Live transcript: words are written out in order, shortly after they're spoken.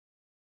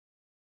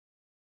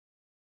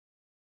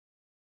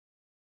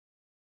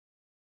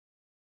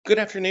Good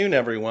afternoon,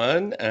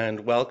 everyone, and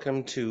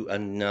welcome to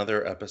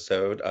another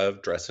episode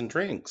of Dress and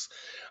Drinks.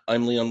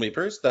 I'm Leon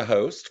Weepers, the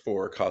host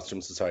for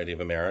Costume Society of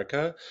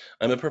America.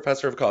 I'm a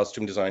professor of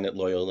costume design at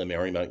Loyola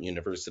Marymount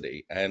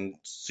University, and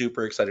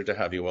super excited to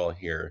have you all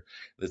here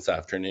this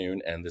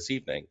afternoon and this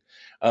evening.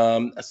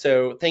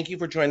 So, thank you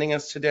for joining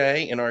us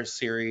today in our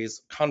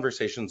series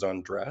Conversations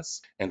on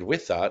Dress. And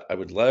with that, I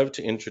would love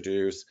to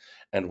introduce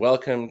and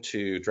welcome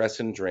to Dress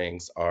and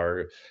Drinks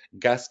our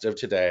guest of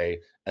today,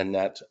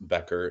 Annette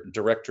Becker,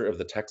 director of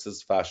the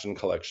Texas Fashion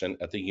Collection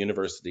at the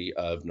University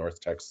of North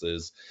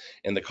Texas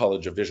in the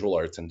College of Visual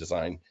Arts and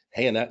Design.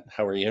 Hey, Annette,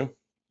 how are you?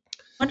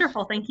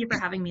 Wonderful. Thank you for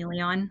having me,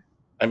 Leon.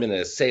 I'm going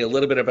to say a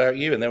little bit about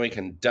you and then we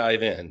can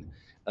dive in.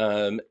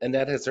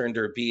 Annette has earned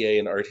her BA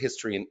in Art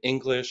History in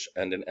English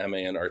and an MA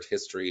in Art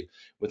History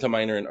with a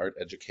minor in Art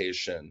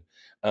Education.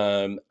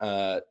 And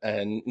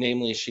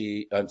namely,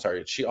 she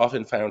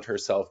often found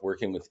herself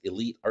working with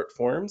elite art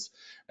forms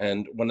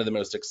and one of the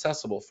most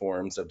accessible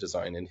forms of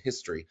design in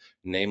history,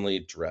 namely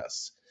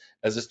dress.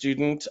 As a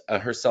student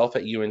herself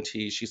at UNT,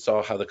 she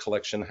saw how the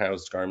collection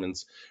housed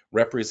garments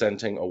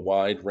representing a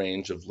wide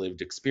range of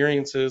lived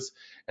experiences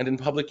and in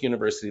public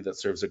university that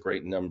serves a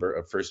great number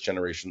of first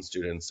generation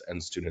students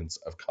and students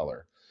of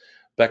color.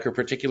 Becker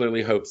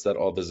particularly hopes that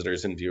all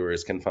visitors and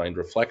viewers can find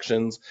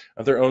reflections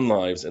of their own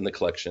lives in the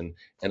collection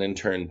and in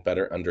turn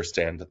better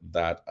understand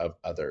that of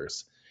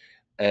others.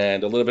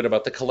 And a little bit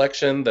about the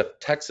collection. The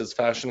Texas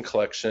Fashion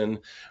Collection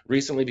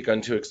recently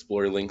begun to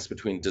explore links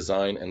between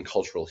design and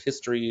cultural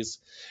histories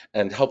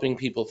and helping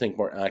people think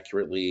more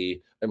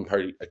accurately and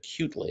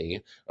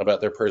acutely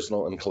about their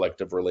personal and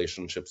collective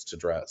relationships to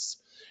dress.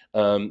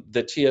 The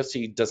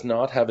TFC does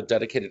not have a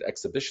dedicated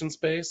exhibition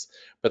space,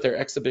 but their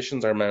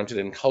exhibitions are mounted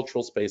in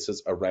cultural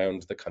spaces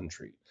around the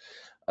country.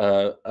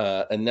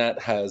 Annette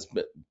has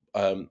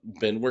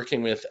been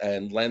working with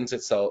and lends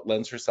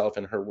herself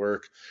in her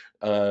work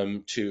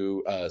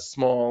to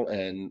small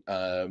and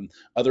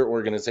other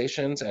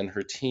organizations, and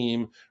her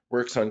team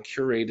works on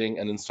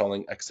curating and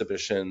installing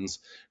exhibitions,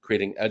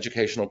 creating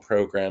educational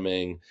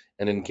programming,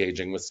 and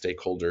engaging with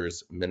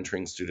stakeholders,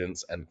 mentoring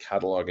students, and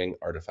cataloging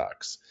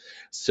artifacts.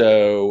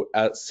 So,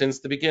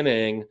 since the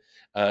beginning,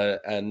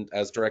 and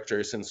as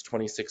director since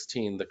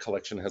 2016, the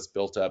collection has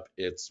built up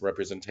its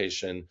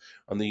representation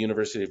on the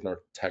University of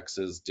North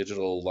Texas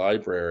Digital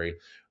Library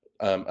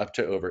up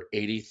to over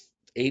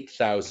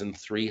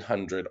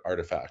 88,300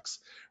 artifacts,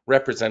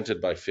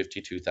 represented by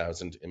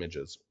 52,000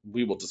 images.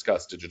 We will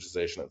discuss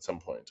digitization at some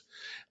point.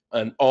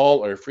 And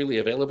all are freely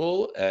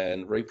available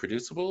and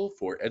reproducible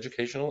for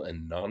educational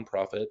and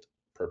nonprofit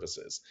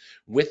purposes.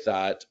 With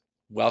that,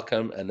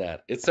 welcome,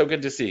 Annette. It's so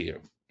good to see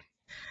you.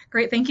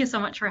 Great. Thank you so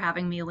much for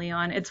having me,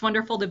 Leon. It's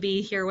wonderful to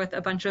be here with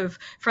a bunch of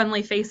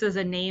friendly faces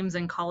and names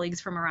and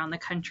colleagues from around the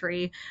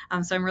country.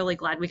 So I'm really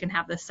glad we can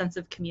have this sense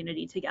of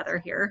community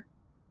together here.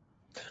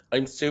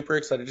 I'm super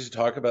excited to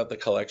talk about the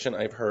collection.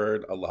 I've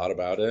heard a lot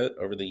about it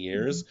over the Mhm.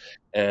 years,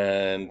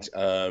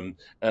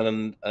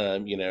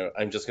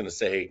 I'm just going to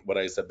say what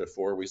I said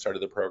before we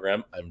started the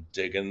program. I'm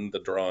digging the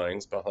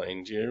drawings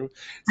behind you.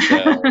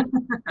 So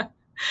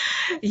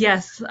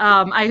Yes,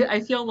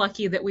 I feel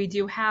lucky that we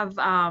do have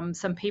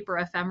some paper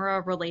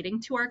ephemera relating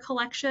to our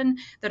collection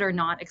that are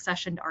not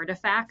accessioned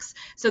artifacts.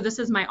 So this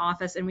is my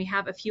office, and we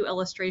have a few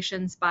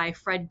illustrations by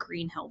Fred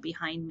Greenhill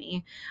behind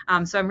me.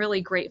 So I'm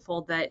really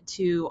grateful that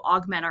to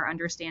augment our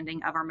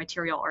understanding of our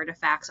material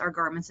artifacts, our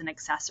garments and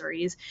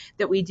accessories,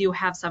 that we do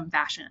have some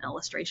fashion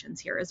illustrations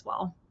here as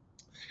well.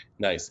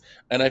 nice.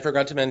 And I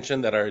forgot to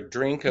mention that our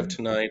drink of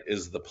tonight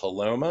is the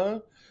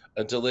Paloma,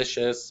 a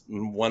delicious,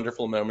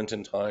 wonderful moment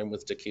in time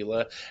with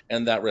tequila,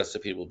 and that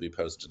recipe will be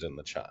posted in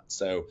the chat.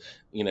 So,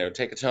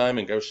 take a time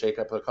and go shake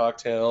up a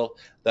cocktail.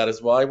 That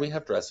is why we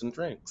have dress and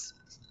drinks.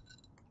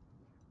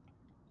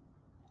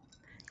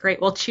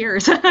 Great. Well,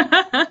 cheers.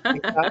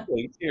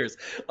 Exactly. Cheers.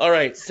 All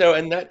right. So,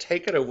 Annette,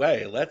 take it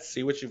away. Let's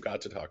see what you've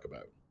got to talk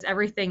about.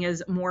 Everything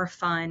is more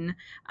fun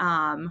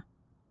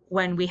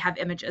when we have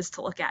images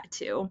to look at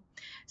too.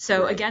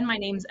 So Right. again, my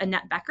name's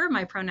Annette Becker.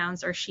 My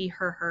pronouns are she,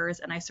 her, hers,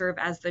 and I serve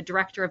as the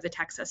director of the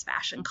Texas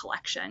Fashion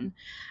Collection.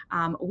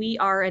 We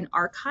are an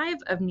archive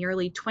of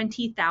nearly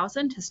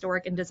 20,000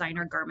 historic and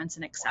designer garments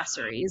and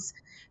accessories.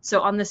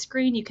 So on the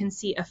screen, you can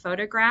see a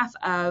photograph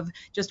of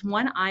just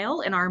one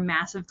aisle in our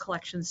massive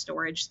collection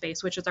storage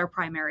space, which is our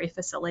primary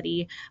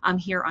facility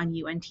here on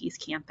UNT's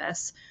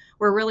campus.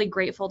 We're really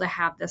grateful to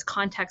have this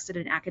context at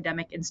an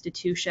academic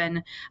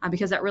institution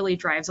because that really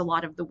drives a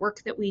lot of the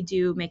work that we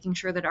do, making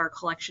sure that our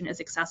collection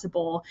is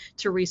accessible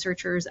to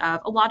researchers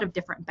of a lot of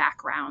different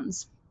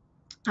backgrounds.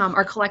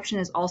 Our collection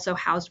is also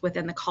housed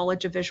within the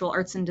College of Visual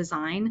Arts and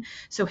Design.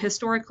 So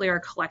historically, our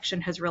collection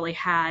has really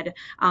had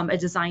a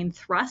design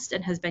thrust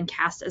and has been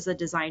cast as a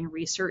design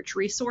research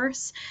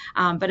resource.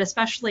 But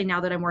especially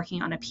now that I'm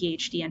working on a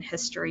PhD in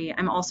history,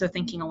 I'm also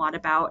thinking a lot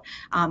about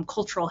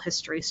cultural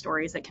history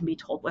stories that can be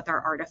told with our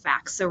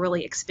artifacts. So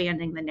really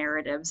expanding the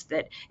narratives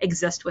that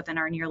exist within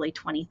our nearly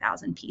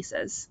 20,000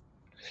 pieces.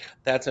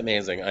 That's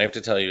amazing. I have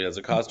to tell you, as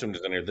a costume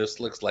designer, this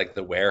looks like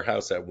the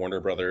warehouse at Warner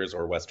Brothers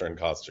or Western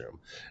Costume.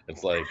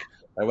 It's like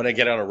I want to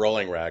get on a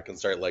rolling rack and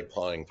start like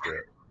pawing through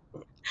it.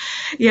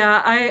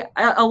 Yeah,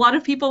 a lot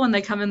of people when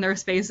they come in their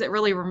space, it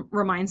really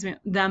reminds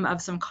them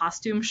of some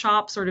costume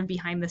shop sort of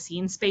behind the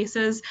scenes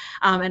spaces.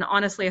 And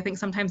honestly, I think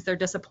sometimes they're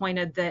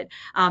disappointed that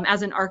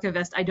as an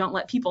archivist, I don't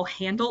let people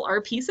handle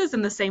our pieces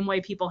in the same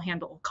way people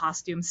handle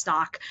costume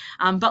stock.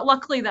 But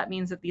luckily, that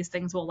means that these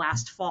things will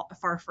last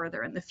far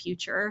further in the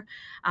future.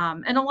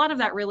 And a lot of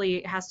that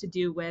really has to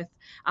do with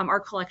our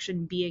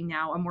collection being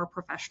now a more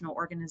professional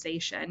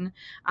organization.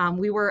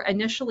 We were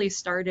initially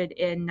started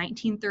in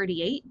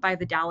 1938 by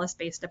the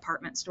Dallas-based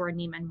department store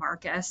Neiman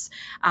Marcus.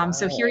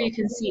 So here Wow. you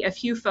can see a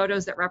few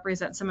photos that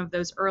represent some of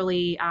those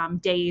early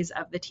days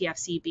of the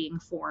TFC being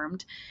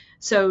formed.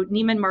 So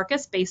Neiman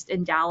Marcus, based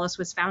in Dallas,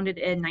 was founded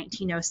in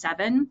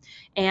 1907.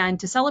 And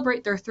to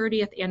celebrate their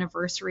 30th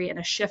anniversary and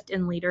a shift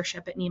in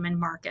leadership at Neiman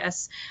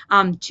Marcus,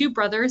 two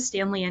brothers,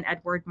 Stanley and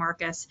Edward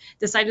Marcus,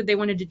 decided they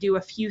wanted to do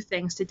a few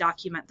things to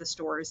document the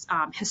store's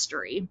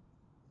history.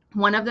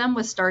 One of them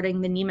was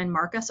starting the Neiman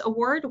Marcus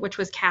Award, which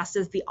was cast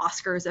as the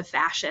Oscars of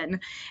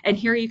fashion. And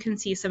here you can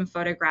see some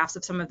photographs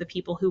of some of the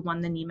people who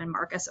won the Neiman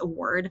Marcus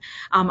Award.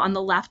 On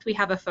the left, we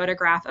have a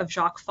photograph of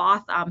Jacques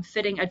Foth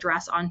fitting a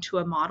dress onto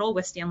a model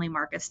with Stanley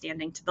Marcus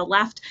standing to the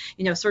left,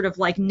 sort of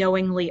like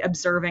knowingly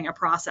observing a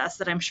process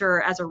that I'm sure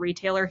as a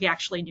retailer, he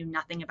actually knew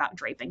nothing about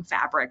draping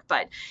fabric,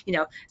 but,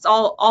 it's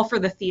all for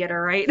the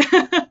theater, right?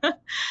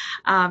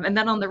 And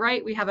then on the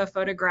right, we have a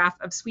photograph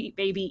of sweet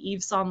baby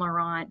Yves Saint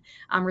Laurent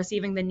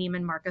receiving the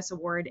Neiman Marcus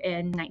Award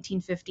in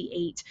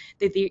 1958,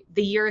 the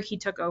year he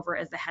took over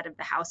as the head of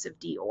the House of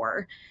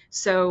Dior.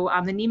 So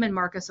the Neiman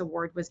Marcus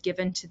Award was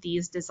given to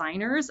these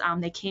designers.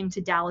 They came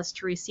to Dallas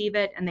to receive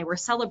it, and they were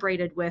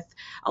celebrated with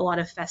a lot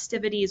of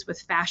festivities, with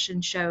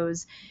fashion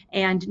shows.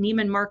 And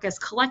Neiman Marcus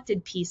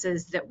collected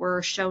pieces that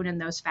were shown in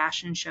those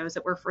fashion shows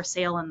that were for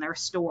sale in their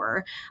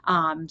store.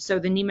 So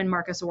the Neiman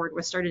Marcus Award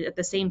was started at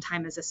the same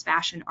time as this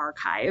fashion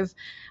archive.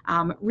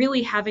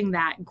 Really having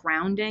that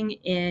grounding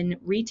in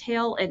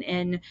retail and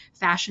in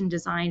fashion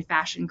design,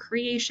 fashion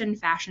creation,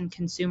 fashion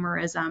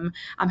consumerism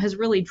has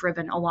really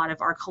driven a lot of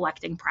our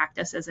collecting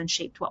practices and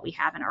shaped what we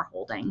have in our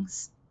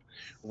holdings.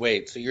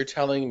 Wait, so you're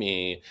telling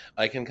me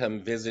I can come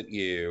visit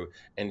you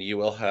and you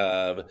will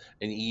have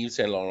an Yves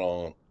Saint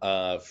Laurent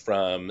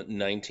from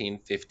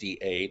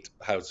 1958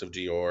 House of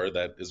Dior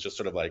that is just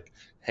sort of like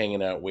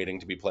hanging out waiting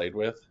to be played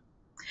with?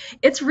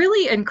 It's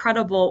really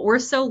incredible. We're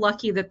so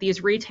lucky that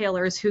these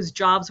retailers whose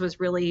jobs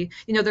was really,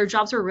 their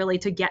jobs were really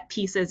to get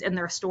pieces in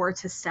their store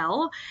to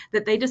sell,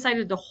 that they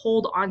decided to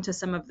hold on to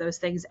some of those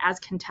things as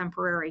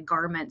contemporary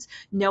garments,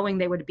 knowing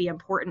they would be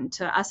important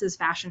to us as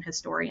fashion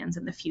historians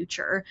in the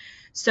future.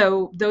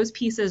 So those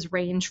pieces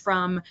range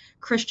from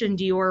Christian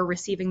Dior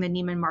receiving the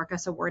Neiman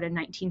Marcus Award in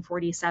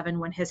 1947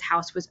 when his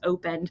house was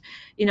opened.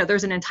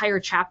 There's an entire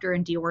chapter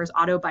in Dior's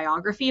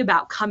autobiography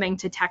about coming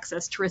to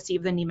Texas to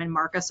receive the Neiman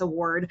Marcus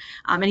Award.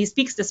 And he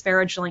speaks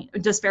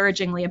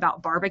disparagingly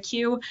about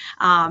barbecue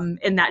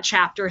in that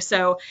chapter.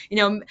 So,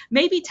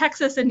 maybe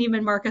Texas and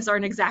Neiman Marcus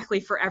aren't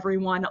exactly for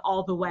everyone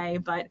all the way,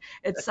 but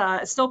it's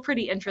still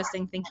pretty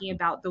interesting thinking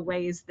about the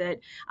ways that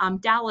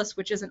Dallas,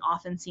 which isn't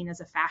often seen as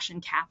a fashion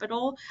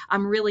capital,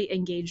 really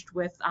engaged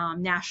with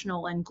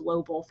national and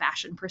global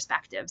fashion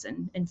perspectives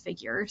and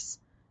figures.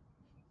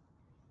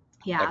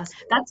 Yeah,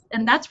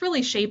 Excellent. that's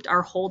really shaped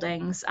our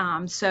holdings.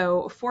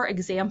 So, for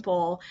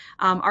example,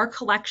 our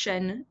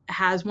collection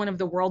has one of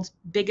the world's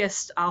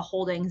biggest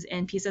holdings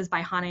in pieces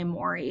by Hane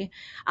Mori.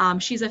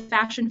 She's a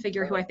fashion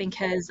figure who I think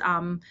has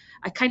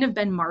kind of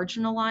been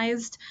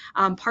marginalized,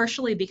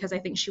 partially because I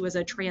think she was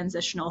a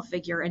transitional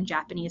figure in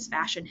Japanese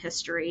fashion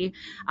history.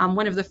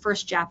 One of the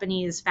first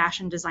Japanese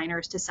fashion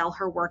designers to sell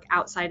her work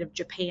outside of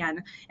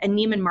Japan, and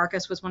Neiman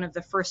Marcus was one of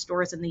the first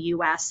stores in the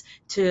U.S.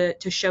 to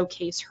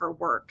showcase her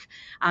work.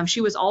 She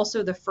was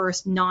also the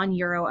first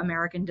non-Euro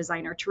American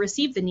designer to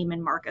receive the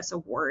Neiman Marcus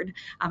Award,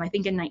 I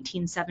think in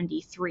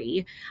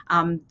 1973.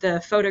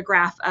 The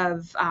photograph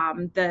of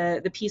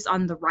the piece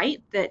on the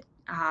right that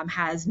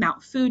has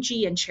Mount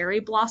Fuji and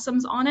cherry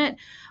blossoms on it,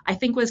 I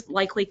think was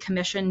likely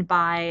commissioned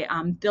by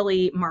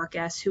Billie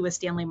Marcus, who was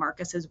Stanley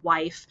Marcus's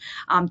wife,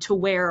 to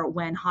wear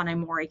when Hane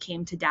Mori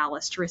came to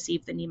Dallas to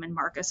receive the Neiman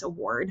Marcus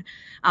Award.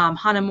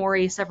 Hane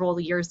Mori, several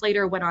years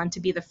later, went on to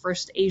be the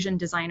first Asian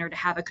designer to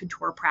have a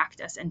couture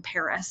practice in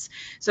Paris.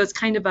 So it's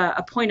kind of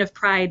a point of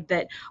pride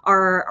that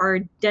our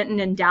Denton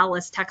and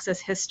Dallas, Texas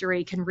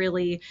history can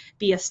really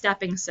be a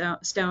stepping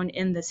stone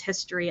in this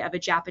history of a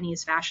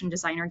Japanese fashion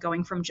designer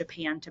going from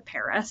Japan to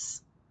Paris.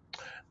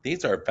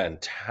 These are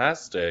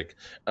fantastic.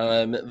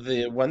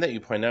 The one that you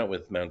point out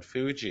with Mount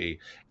Fuji,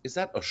 is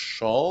that a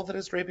shawl that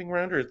is draping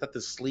around, or is that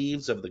the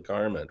sleeves of the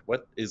garment?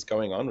 What is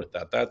going on with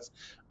that? That's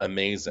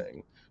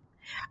amazing.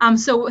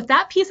 So with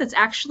that piece, it's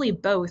actually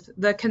both.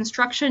 The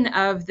construction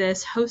of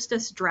this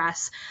hostess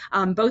dress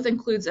both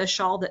includes a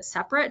shawl that's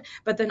separate,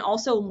 but then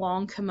also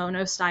long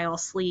kimono style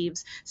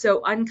sleeves.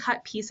 So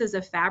uncut pieces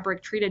of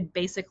fabric treated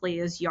basically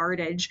as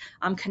yardage,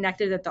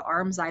 connected at the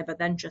arm's eye, but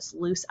then just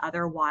loose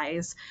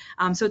otherwise.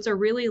 So it's a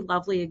really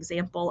lovely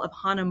example of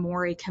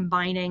Hanamori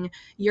combining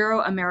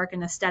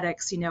Euro-American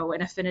aesthetics,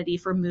 an affinity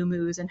for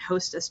muumuus and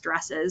hostess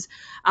dresses,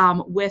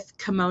 with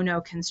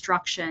kimono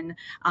construction,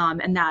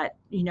 and that,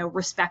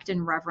 respect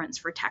and reverence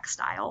for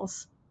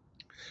textiles.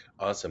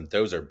 Awesome.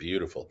 Those are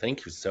beautiful.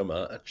 Thank you so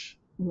much.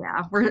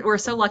 Yeah, we're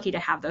so lucky to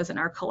have those in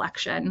our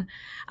collection.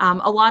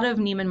 A lot of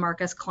Neiman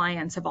Marcus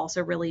clients have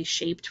also really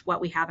shaped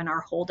what we have in our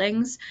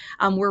holdings.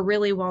 We're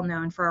really well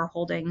known for our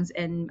holdings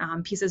in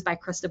pieces by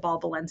Cristobal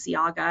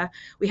Balenciaga.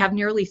 We have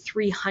nearly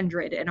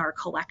 300 in our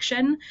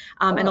collection,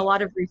 and a Wow.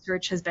 lot of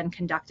research has been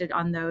conducted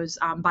on those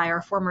by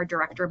our former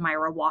director,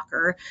 Myra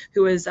Walker,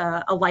 who is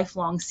a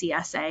lifelong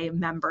CSA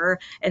member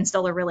and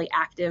still a really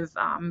active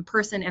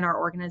person in our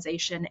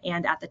organization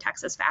and at the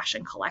Texas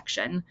Fashion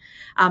Collection.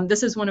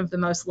 This is one of the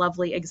most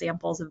lovely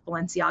examples of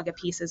Balenciaga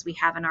pieces we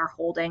have in our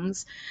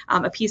holdings.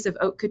 A piece of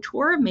haute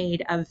couture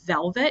made of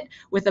velvet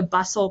with a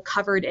bustle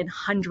covered in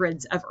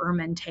hundreds of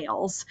ermine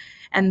tails.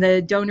 And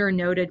the donor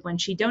noted when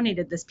she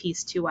donated this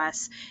piece to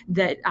us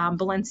that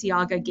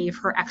Balenciaga gave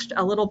her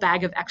a little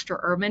bag of extra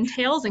ermine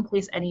tails in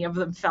case any of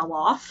them fell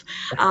off,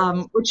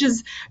 which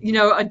is,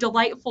 a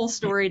delightful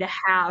story to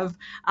have.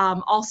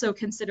 Also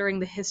considering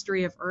the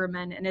history of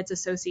ermine and its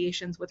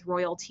associations with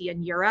royalty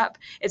in Europe,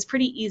 it's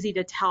pretty easy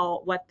to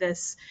tell what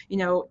this,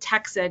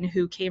 Texan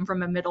who came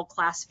from a middle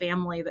class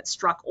family that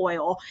struck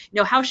oil,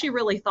 how she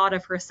really thought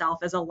of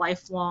herself as a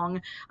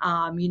lifelong,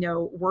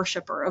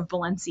 worshiper of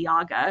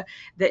Balenciaga,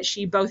 that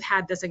she both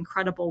had this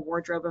incredible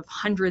wardrobe of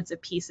hundreds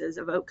of pieces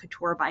of haute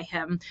couture by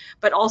him,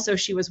 but also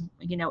she was,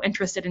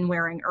 interested in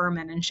wearing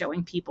ermine and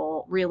showing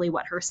people really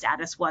what her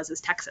status was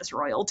as Texas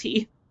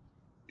royalty.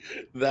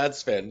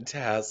 That's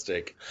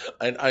fantastic.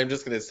 And I'm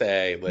just gonna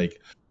say, like,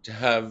 to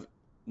have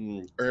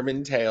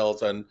ermine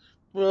tails on,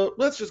 well,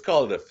 let's just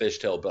call it a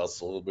fishtail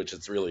bustle, which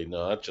it's really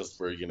not, just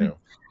for,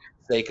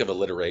 sake of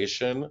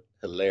alliteration.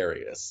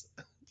 Hilarious.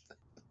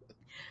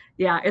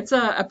 Yeah, it's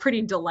a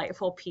pretty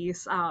delightful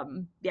piece.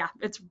 Yeah,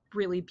 it's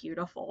really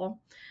beautiful.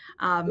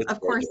 It's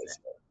Of course,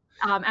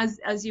 gorgeous.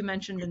 as you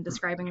mentioned in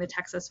describing the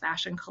Texas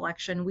Fashion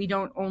Collection, we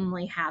don't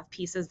only have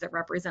pieces that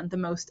represent the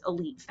most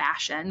elite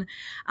fashion.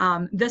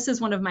 This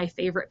is one of my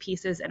favorite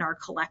pieces in our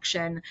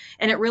collection,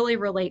 and it really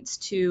relates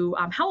to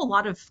how a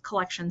lot of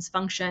collections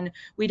function.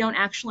 We don't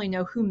actually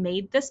know who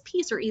made this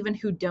piece or even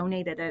who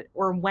donated it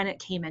or when it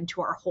came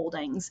into our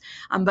holdings.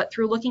 But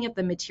through looking at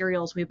the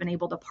materials, we've been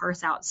able to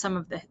parse out some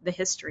of the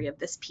history of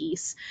this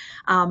piece.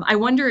 I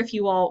wonder if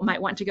you all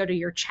might want to go to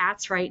your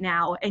chats right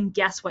now and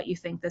guess what you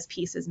think this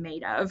piece is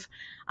made of.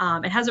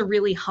 It has a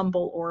really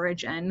humble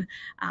origin.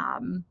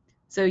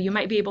 So you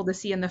might be able to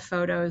see in the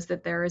photos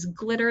that there is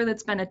glitter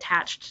that's been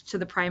attached to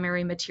the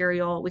primary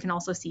material. We can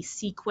also see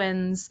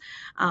sequins,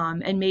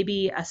 and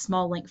maybe a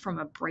small link from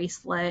a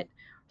bracelet,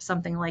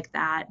 something like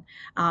that.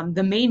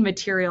 The main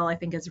material, I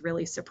think, is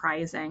really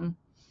surprising.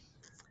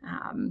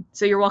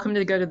 So you're welcome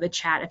to go to the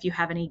chat if you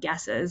have any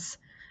guesses.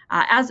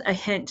 As a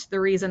hint,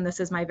 the reason this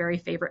is my very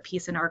favorite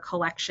piece in our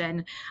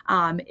collection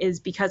is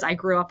because I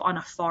grew up on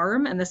a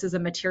farm, and this is a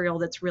material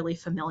that's really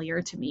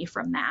familiar to me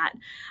from that.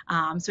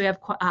 So we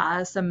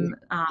have some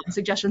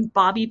suggestions: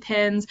 bobby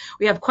pins.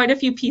 We have quite a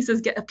few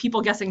pieces,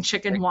 people guessing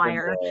chicken Chicken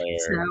wire. wire.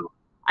 So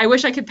I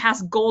wish I could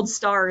pass gold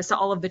stars to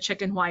all of the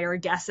chicken wire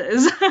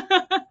guesses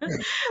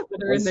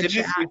that are in the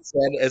chat.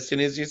 As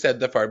soon as you said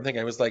the farm thing,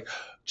 I was like,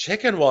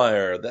 chicken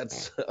wire.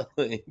 That's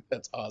like,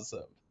 that's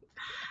awesome.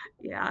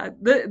 Yeah,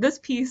 this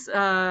piece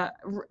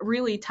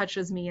really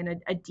touches me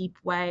in a deep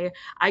way.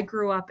 I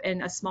grew up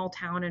in a small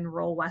town in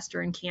rural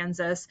western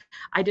Kansas.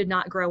 I did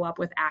not grow up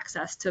with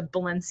access to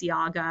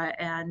Balenciaga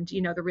and,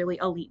 the really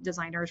elite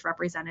designers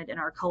represented in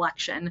our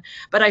collection,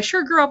 but I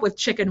sure grew up with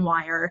chicken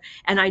wire,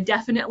 and I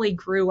definitely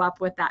grew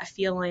up with that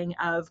feeling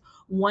of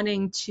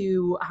wanting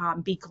to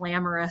be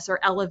glamorous or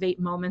elevate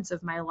moments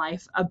of my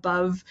life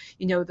above,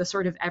 the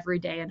sort of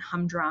everyday and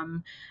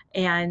humdrum.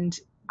 And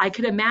I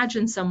could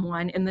imagine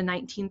someone in the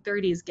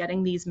 1930s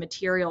getting these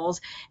materials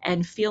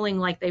and feeling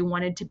like they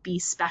wanted to be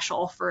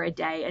special for a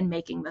day and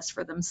making this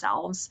for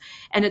themselves.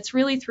 And it's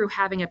really through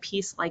having a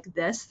piece like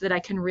this that I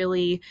can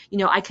really,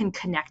 I can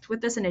connect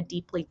with this in a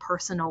deeply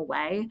personal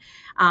way,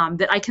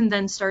 that I can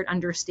then start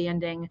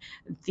understanding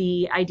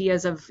the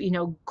ideas of,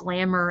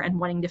 glamour and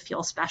wanting to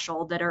feel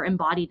special that are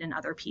embodied in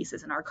other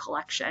pieces in our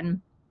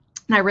collection.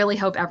 And I really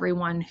hope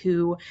everyone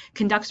who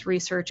conducts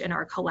research in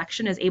our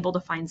collection is able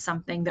to find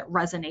something that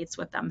resonates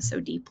with them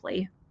so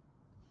deeply.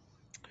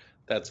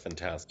 That's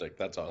fantastic.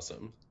 That's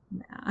awesome.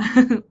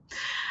 Yeah.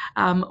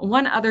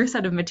 One other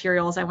set of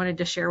materials I wanted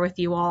to share with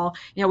you all,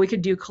 we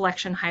could do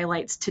collection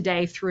highlights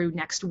today through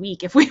next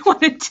week if we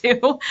wanted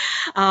to.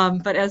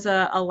 But as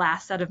a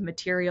last set of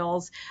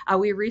materials,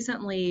 we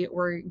recently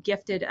were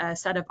gifted a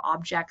set of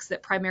objects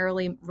that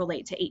primarily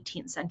relate to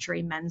 18th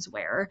century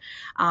menswear.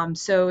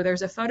 So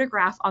there's a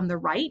photograph on the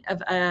right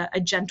of a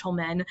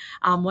gentleman,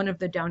 one of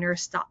the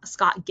donors,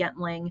 Scott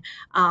Gentling.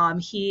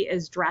 He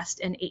is dressed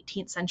in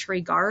 18th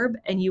century garb,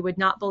 and you would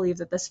not believe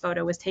that this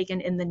photo was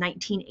taken in the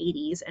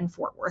 1980s in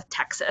Fort Worth,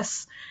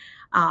 Texas.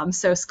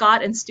 So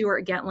Scott and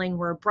Stuart Gentling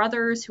were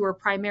brothers who were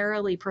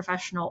primarily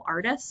professional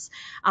artists,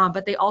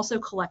 but they also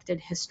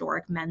collected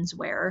historic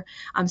menswear.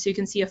 So you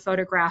can see a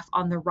photograph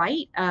on the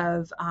right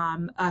of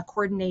a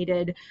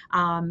coordinated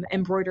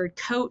embroidered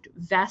coat,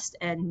 vest,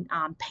 and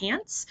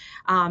pants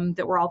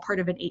that were all part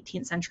of an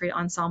 18th century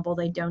ensemble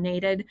they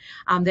donated.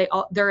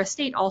 Their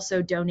estate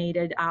also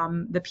donated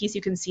the piece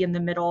you can see in the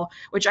middle,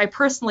 which I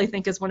personally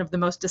think is one of the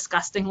most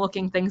disgusting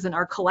looking things in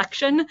our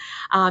collection.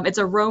 It's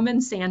a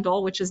Roman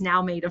sandal, which is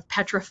now made of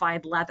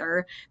petrified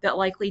leather that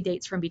likely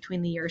dates from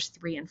between the years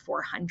 300 and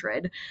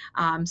 400.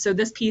 So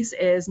this piece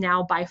is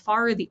now by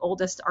far the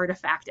oldest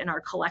artifact in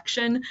our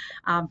collection.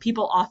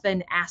 People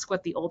often ask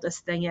what the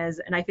oldest thing is,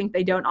 and I think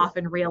they don't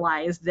often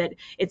realize that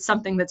it's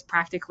something that's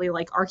practically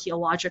like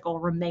archaeological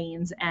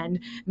remains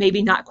and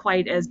maybe not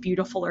quite as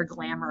beautiful or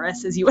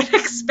glamorous as you would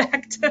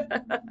expect. But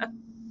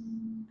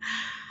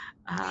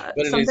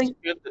it has Something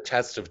stood the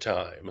test of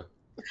time.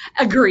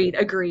 agreed,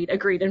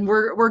 and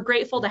we're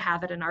grateful to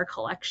have it in our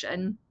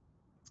collection.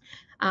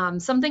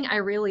 Something I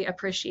really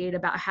appreciate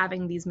about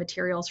having these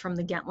materials from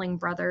the Gentling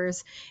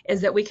brothers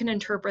is that we can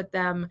interpret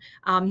them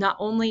not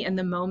only in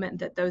the moment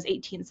that those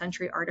 18th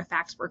century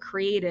artifacts were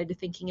created,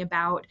 thinking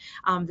about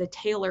the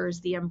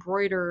tailors, the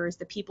embroiderers,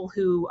 the people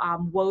who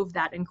wove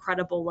that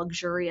incredible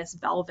luxurious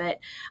velvet,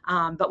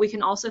 but we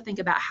can also think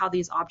about how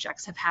these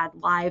objects have had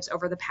lives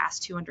over the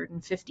past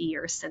 250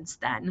 years since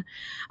then.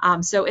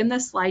 So in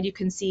this slide, you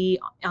can see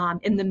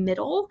in the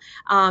middle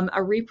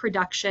a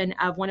reproduction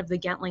of one of the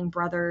Gentling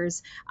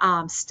brothers'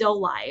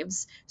 still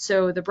lives.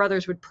 So the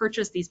brothers would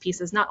purchase these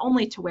pieces not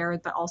only to wear,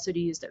 but also to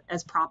use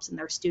as props in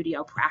their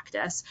studio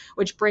practice,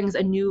 which brings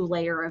a new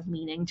layer of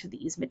meaning to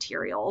these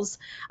materials.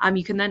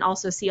 You can then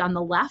also see on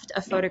the left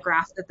a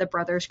photograph that the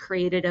brothers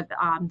created of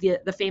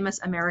the famous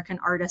American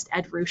artist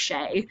Ed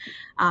Ruscha.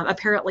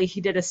 Apparently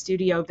he did a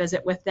studio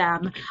visit with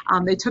them.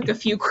 They took a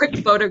few quick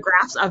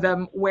photographs of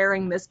him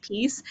wearing this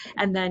piece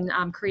and then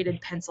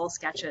created pencil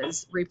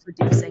sketches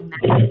reproducing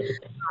that.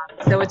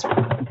 So it's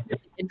really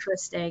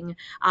interesting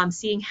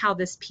seeing how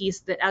this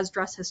piece, that as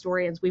dress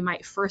historians we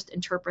might first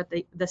interpret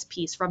this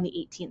piece from the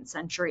 18th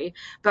century,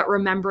 but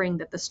remembering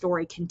that the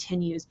story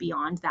continues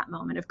beyond that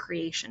moment of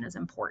creation is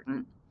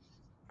important.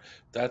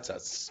 That's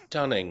a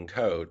stunning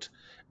coat.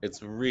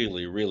 It's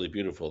really, really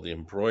beautiful. The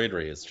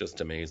embroidery is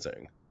just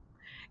amazing.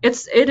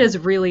 It is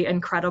really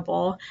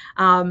incredible.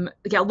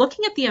 Yeah,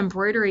 looking at the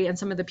embroidery and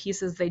some of the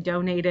pieces they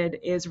donated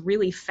is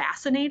really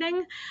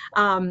fascinating.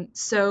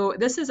 So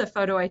this is a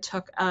photo I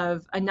took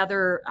of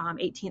another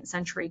 18th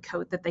century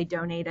coat that they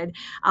donated.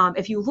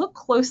 If you look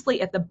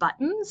closely at the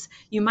buttons,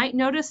 you might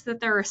notice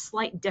that there are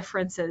slight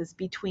differences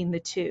between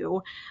the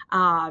two.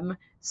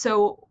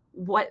 So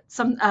what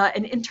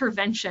an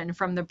intervention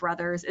from the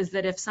brothers is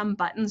that if some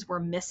buttons were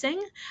missing,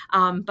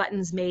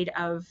 buttons made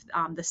of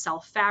the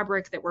self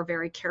fabric that were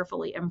very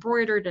carefully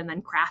embroidered and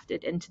then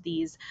crafted into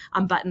these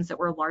buttons that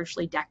were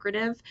largely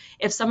decorative,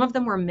 if some of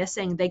them were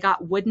missing, they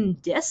got wooden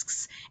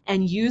discs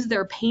and used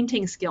their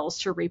painting skills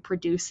to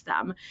reproduce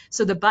them.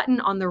 So the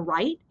button on the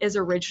right is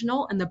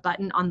original and the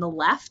button on the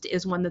left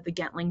is one that the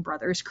Gentling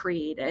brothers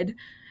created.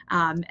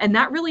 And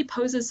that really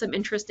poses some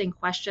interesting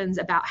questions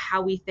about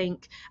how we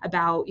think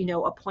about,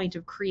 a point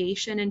of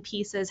creation in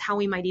pieces, how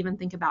we might even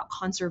think about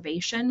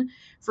conservation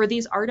for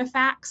these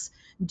artifacts.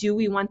 Do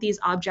we want these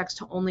objects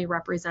to only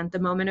represent the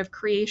moment of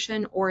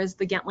creation, or is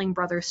the Gentling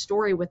brothers'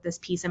 story with this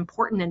piece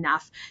important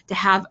enough to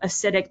have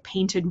acidic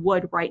painted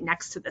wood right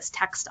next to this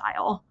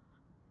textile?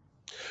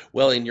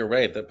 Well, and you're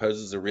right. That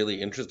poses a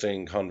really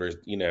interesting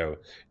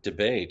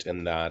debate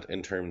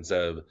in terms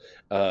of,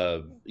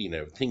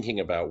 thinking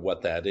about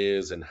what that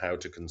is and how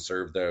to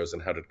conserve those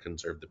and how to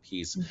conserve the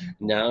piece Mhm.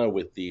 now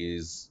with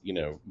these,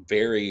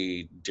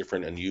 very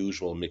different,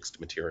 unusual mixed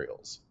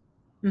materials.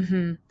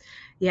 Mm-hmm.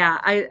 Yeah,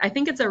 I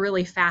think it's a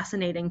really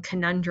fascinating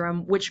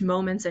conundrum. Which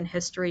moments in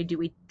history do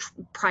we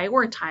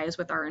prioritize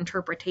with our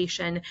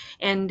interpretation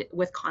and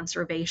with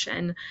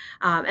conservation?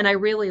 And I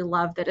really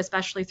love that,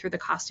 especially through the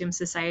Costume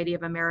Society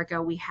of America,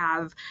 we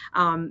have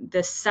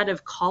this set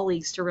of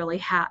colleagues to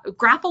really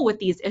grapple with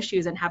these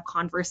issues and have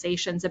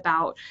conversations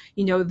about,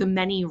 the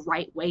many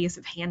right ways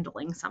of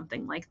handling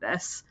something like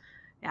this.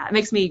 Yeah, it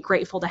makes me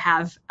grateful to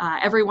have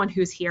everyone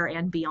who's here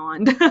and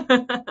beyond.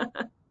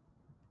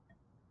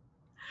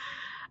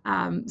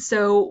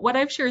 So what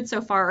I've shared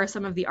so far are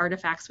some of the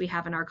artifacts we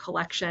have in our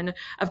collection.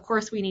 Of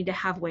course, we need to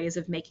have ways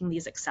of making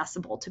these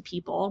accessible to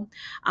people.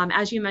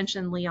 As you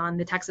mentioned, Leon,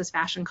 the Texas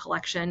Fashion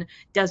Collection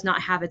does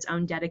not have its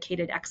own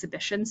dedicated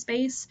exhibition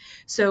space.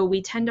 So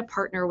we tend to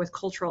partner with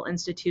cultural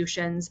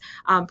institutions,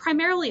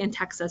 primarily in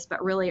Texas,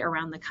 but really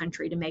around the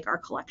country to make our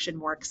collection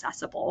more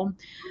accessible.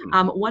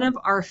 Hmm. One of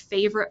our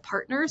favorite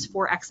partners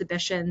for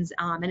exhibitions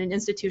and an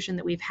institution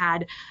that we've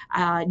had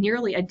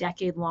nearly a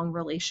decade-long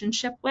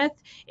relationship with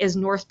is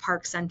North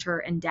Park Center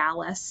in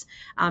Dallas.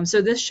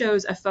 So this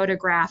shows a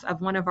photograph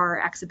of one of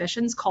our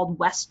exhibitions called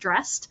West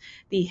Dressed,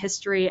 the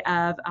history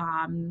of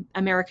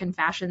American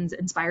fashions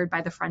inspired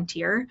by the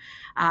frontier.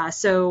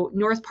 So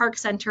North Park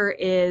Center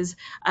is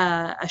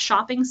a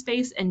shopping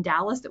space in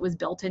Dallas that was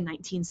built in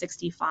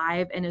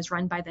 1965 and is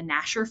run by the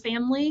Nasher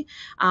family.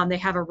 They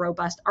have a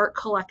robust art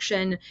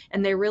collection,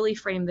 and they really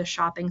frame the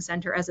shopping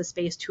center as a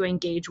space to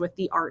engage with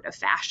the art of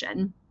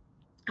fashion.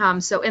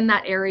 So in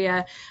that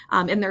area,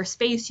 in their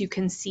space, you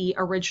can see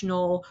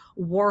original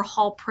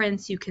Warhol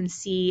prints, you can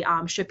see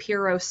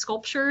Shapiro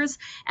sculptures,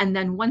 and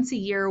then once a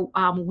year,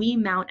 we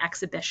mount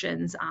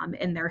exhibitions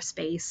in their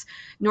space.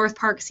 North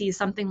Park sees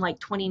something like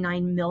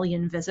 29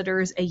 million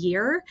visitors a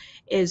year,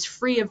 is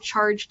free of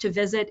charge to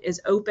visit,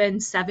 is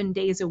open 7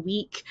 days a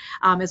week,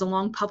 is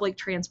along public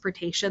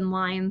transportation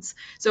lines.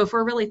 So if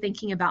we're really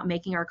thinking about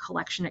making our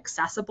collection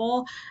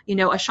accessible,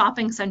 a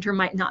shopping center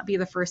might not be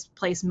the first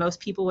place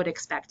most people would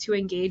expect to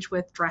engage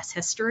with dress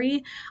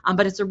history,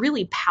 but it's a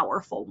really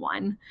powerful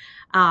one.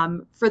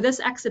 For this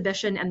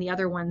exhibition and the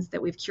other ones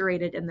that we've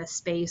curated in this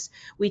space,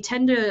 we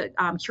tend to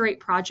curate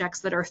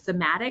projects that are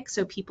thematic,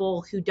 so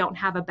people who don't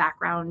have a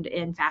background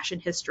in fashion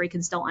history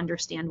can still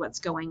understand what's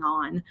going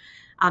on.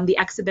 The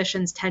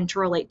exhibitions tend to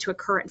relate to a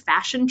current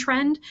fashion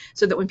trend,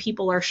 so that when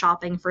people are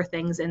shopping for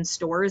things in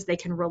stores, they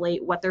can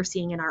relate what they're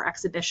seeing in our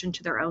exhibition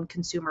to their own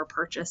consumer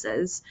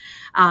purchases.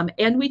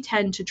 And we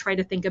tend to try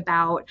to think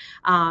about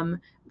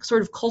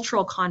sort of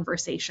cultural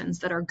conversations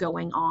that are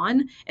going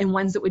on and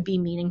ones that would be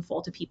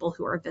meaningful to people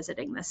who are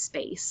visiting this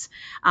space.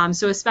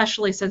 So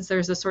especially since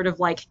there's a sort of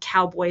like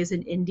cowboys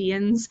and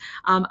Indians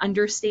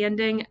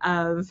understanding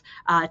of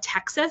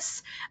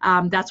Texas,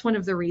 that's one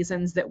of the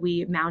reasons that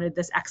we mounted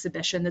this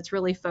exhibition that's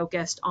really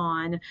focused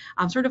on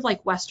sort of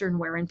like Western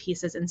wear and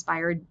pieces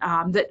inspired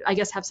that I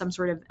guess have some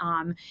sort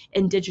of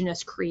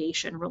indigenous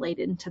creation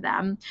related to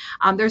them.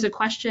 There's a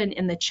question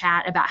in the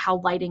chat about how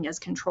lighting is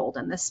controlled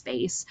in this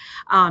space.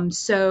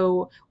 So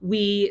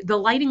the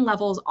lighting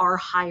levels are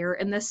higher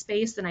in this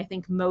space than I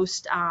think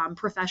most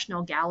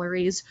professional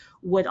galleries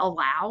would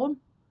allow.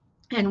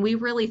 And we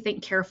really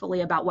think carefully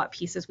about what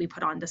pieces we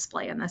put on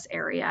display in this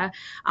area.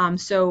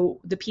 So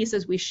the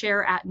pieces we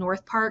share at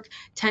North Park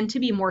tend to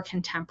be more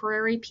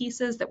contemporary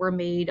pieces that were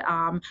made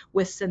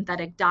with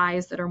synthetic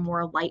dyes that are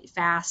more light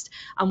fast.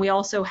 We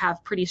also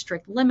have pretty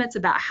strict limits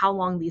about how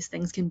long these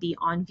things can be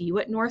on view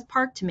at North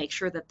Park to make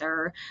sure that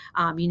they're,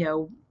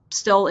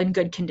 still in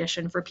good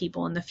condition for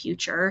people in the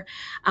future.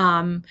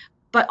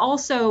 But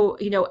also,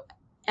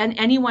 and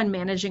anyone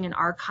managing an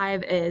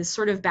archive is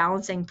sort of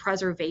balancing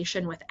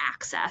preservation with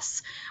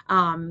access.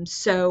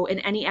 So in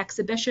any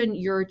exhibition,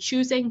 you're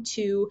choosing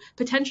to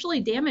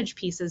potentially damage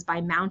pieces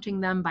by mounting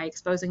them, by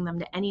exposing them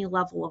to any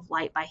level of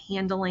light, by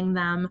handling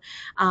them.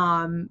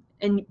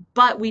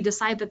 But we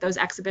decide that those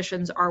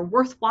exhibitions are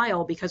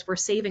worthwhile because we're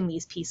saving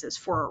these pieces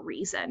for a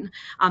reason.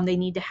 They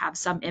need to have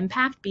some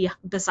impact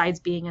besides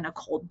being in a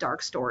cold,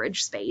 dark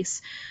storage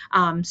space.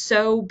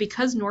 So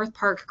because North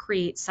Park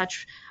creates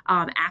such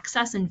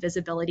access and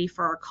visibility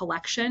for our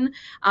collection,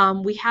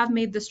 we have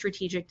made the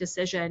strategic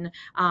decision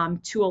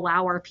to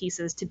allow our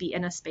pieces to be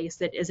in a space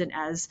that isn't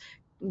as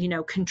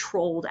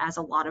controlled as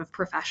a lot of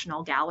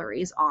professional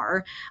galleries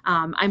are.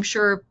 I'm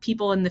sure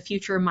people in the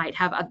future might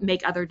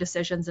make other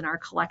decisions in our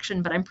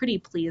collection, but I'm pretty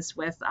pleased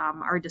with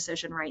our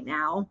decision right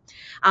now.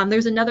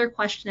 There's another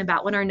question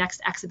about when our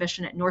next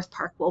exhibition at North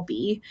Park will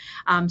be.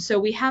 So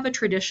we have a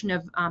tradition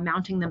of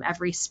mounting them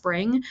every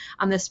spring.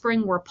 This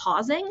spring we're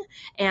pausing,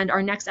 and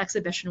our next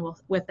exhibition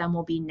with them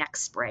will be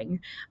next spring.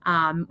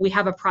 We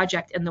have a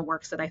project in the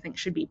works that I think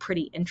should be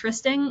pretty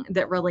interesting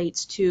that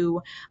relates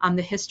to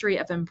the history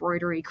of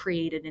embroidery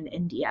created in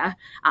India.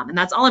 And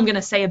that's all I'm going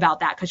to say about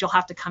that because you'll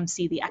have to come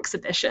see the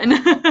exhibition.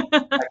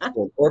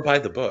 Excellent. Or buy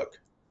the book.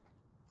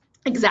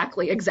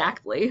 Exactly.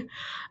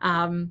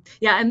 And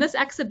this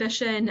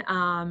exhibition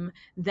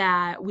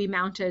that we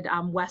mounted,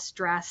 West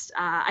Dressed,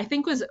 I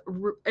think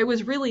it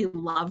was really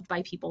loved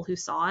by people who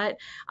saw it,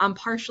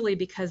 partially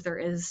because there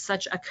is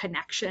such a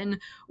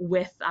connection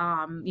with,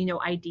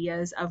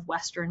 ideas of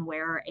Western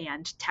wear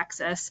and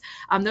Texas.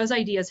 Those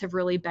ideas have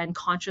really been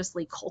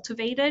consciously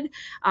cultivated.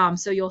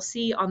 So you'll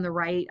see on the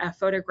right a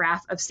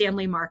photograph of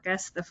Stanley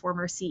Marcus, the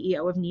former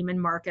CEO of Neiman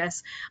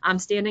Marcus,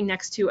 standing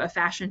next to a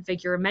fashion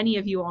figure many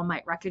of you all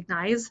might recognize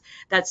recognize.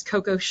 That's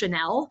Coco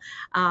Chanel.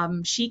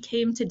 She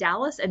came to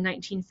Dallas in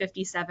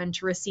 1957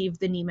 to receive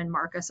the Neiman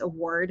Marcus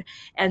Award,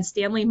 and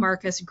Stanley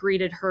Marcus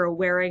greeted her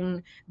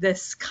wearing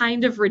this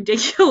kind of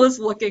ridiculous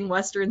looking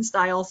Western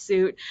style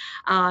suit.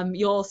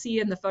 You'll see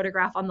in the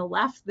photograph on the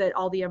left that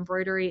all the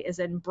embroidery is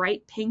in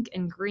bright pink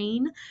and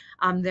green.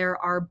 There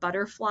are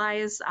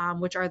butterflies,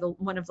 which are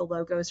one of the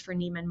logos for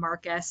Neiman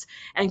Marcus.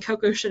 And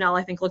Coco Chanel,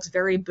 I think, looks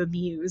very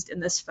bemused in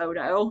this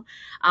photo.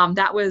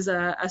 That was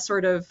a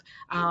sort of,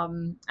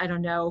 I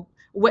don't know,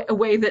 a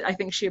way that I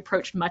think she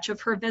approached much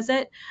of her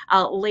visit.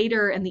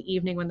 Later in the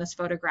evening when this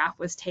photograph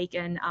was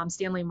taken,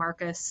 Stanley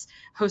Marcus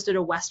hosted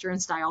a Western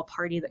style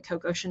party that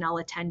Coco Chanel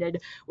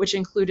attended, which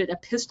included a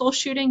pistol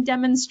shooting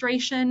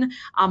demonstration,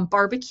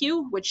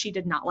 barbecue, which she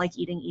did not like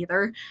eating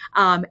either,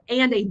 and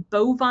a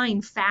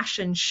bovine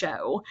fashion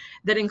show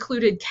that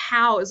included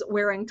cows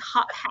wearing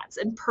top hats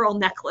and pearl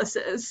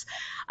necklaces.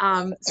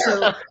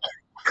 So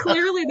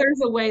clearly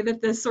there's a way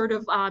that this sort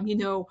of,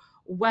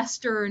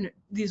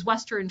 these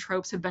Western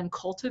tropes have been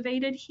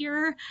cultivated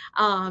here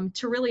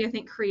to really, I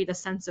think, create a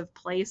sense of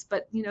place.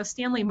 But,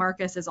 Stanley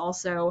Marcus is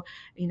also,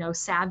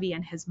 savvy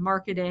in his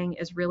marketing,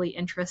 is really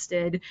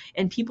interested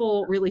in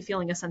people really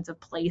feeling a sense of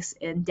place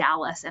in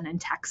Dallas and in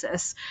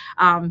Texas.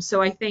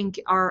 So I think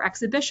our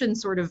exhibition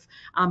sort of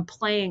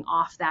playing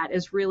off that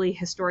is really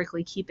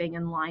historically keeping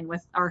in line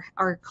with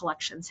our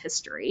collection's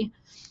history.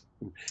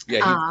 Yeah,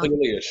 he's Um,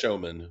 clearly a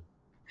showman.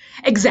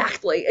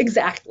 exactly,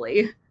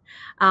 exactly.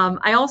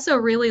 I also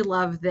really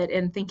love that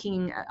in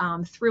thinking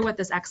through what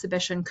this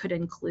exhibition could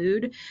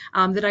include,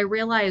 that I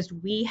realized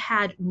we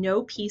had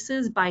no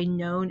pieces by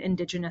known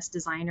Indigenous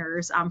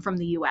designers from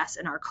the US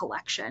in our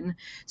collection.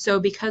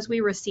 So because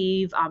we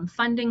receive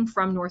funding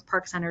from North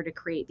Park Center to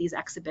create these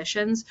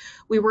exhibitions,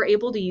 we were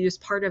able to use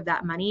part of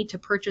that money to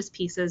purchase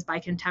pieces by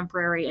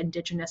contemporary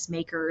Indigenous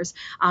makers,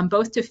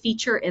 both to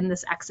feature in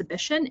this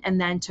exhibition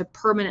and then to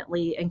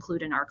permanently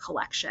include in our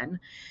collection.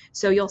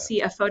 So you'll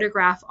see a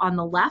photograph on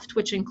the left,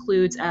 which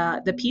includes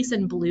the piece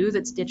in blue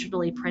that's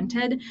digitally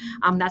printed.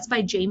 That's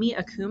by Jamie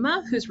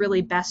Akuma, who's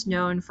really best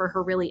known for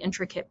her really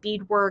intricate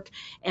beadwork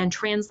and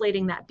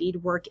translating that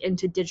beadwork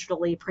into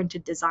digitally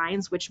printed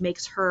designs, which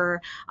makes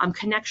her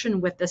connection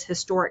with this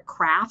historic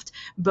craft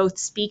both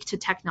speak to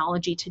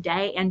technology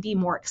today and be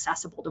more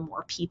accessible to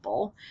more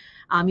people.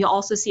 You'll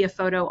also see a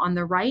photo on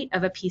the right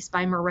of a piece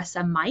by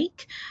Marissa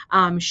Mike.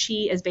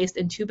 She is based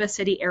in Tuba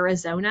City,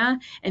 Arizona,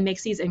 and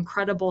makes these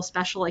incredible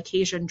special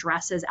occasion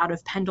dresses out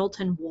of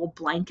Pendleton wool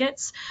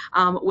blankets,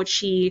 which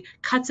she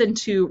cuts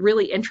into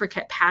really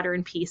intricate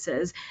pattern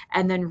pieces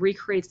and then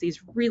recreates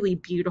these really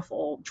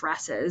beautiful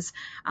dresses.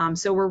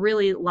 So we're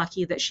really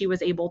lucky that she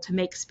was able to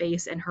make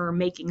space in her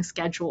making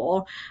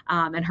schedule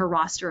and her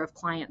roster of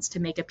clients to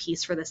make a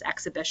piece for this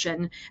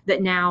exhibition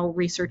that now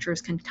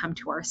researchers can come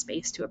to our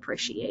space to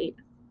appreciate.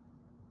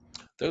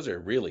 Those are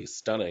really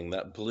stunning.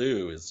 That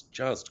blue is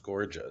just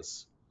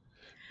gorgeous.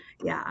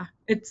 Yeah,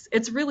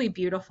 it's really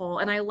beautiful.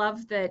 And I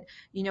love that,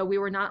 we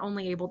were not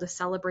only able to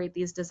celebrate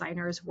these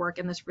designers' work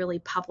in this really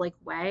public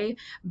way,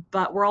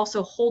 but we're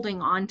also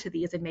holding on to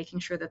these and making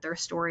sure that their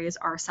stories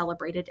are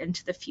celebrated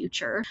into the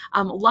future.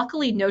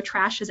 Luckily, no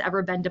trash has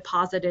ever been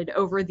deposited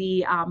over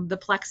the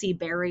plexi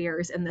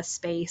barriers in this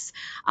space.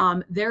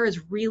 There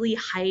is really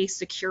high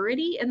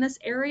security in this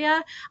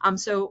area.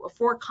 So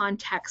for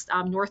context,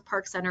 North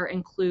Park Center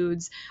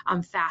includes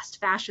fast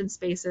fashion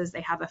spaces.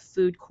 They have a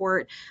food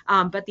court,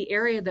 but the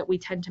area that we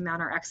tend to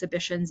mount our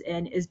exhibitions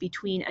in is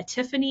between a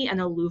Tiffany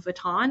and a Louis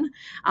Vuitton.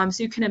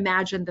 So you can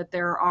imagine that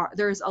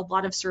there's a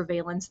lot of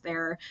surveillance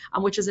there,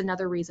 which is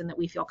another reason that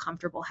we feel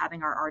comfortable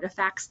having our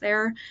artifacts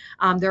there.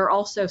 There are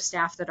also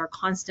staff that are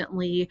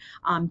constantly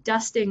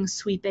dusting,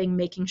 sweeping,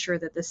 making sure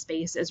that the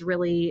space is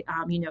really,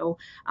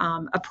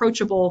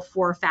 approachable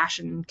for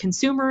fashion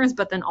consumers,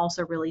 but then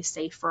also really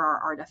safe for our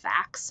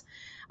artifacts.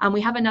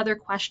 We have another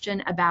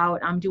question about,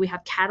 do we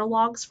have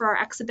catalogs for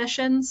our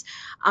exhibitions?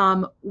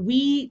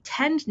 We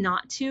tend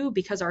not to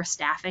because our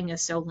staffing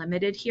is so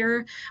limited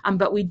here,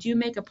 but we do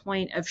make a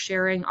point of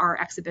sharing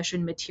our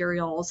exhibition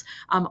materials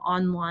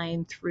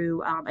online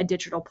through a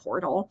digital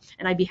portal,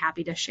 and I'd be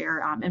happy to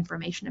share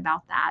information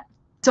about that.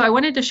 So I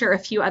wanted to share a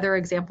few other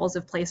examples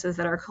of places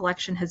that our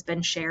collection has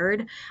been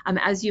shared.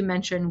 As you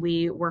mentioned,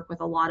 we work with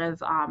a lot of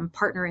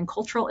partnering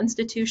cultural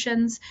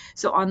institutions.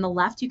 So on the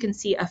left, you can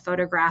see a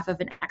photograph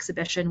of an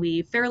exhibition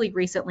we fairly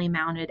recently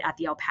mounted at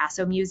the El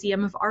Paso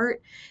Museum of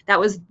Art. That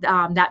was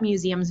that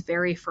museum's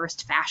very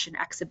first fashion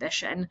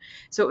exhibition.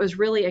 So it was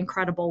really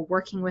incredible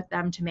working with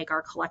them to make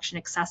our collection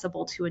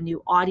accessible to a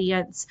new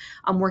audience.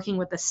 Working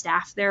with the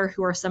staff there,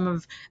 who are some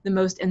of the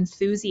most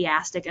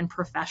enthusiastic and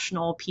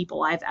professional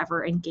people I've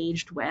ever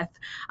engaged engaged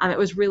with. It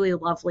was really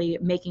lovely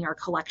making our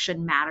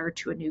collection matter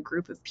to a new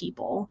group of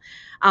people.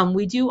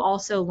 We do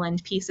also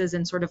lend pieces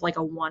in sort of like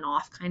a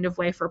one-off kind of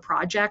way for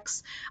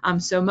projects.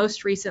 So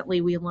most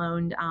recently, we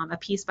loaned a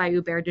piece by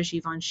Hubert de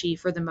Givenchy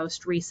for the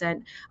most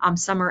recent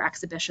summer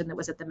exhibition that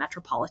was at the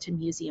Metropolitan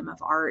Museum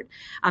of Art.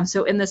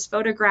 So in this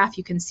photograph,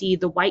 you can see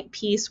the white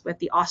piece with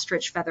the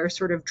ostrich feather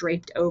sort of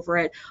draped over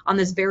it on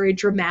this very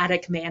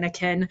dramatic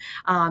mannequin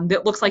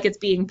that looks like it's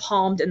being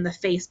palmed in the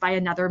face by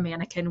another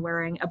mannequin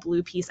wearing a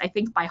blue piece, I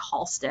think by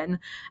Halston.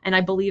 And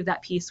I believe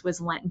that piece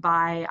was lent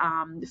by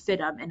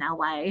FIDM in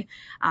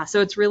LA.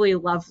 So it's really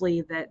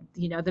lovely that,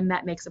 you know, the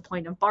Met makes a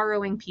point of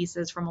borrowing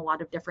pieces from a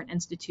lot of different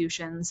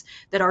institutions,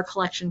 that our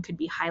collection could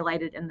be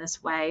highlighted in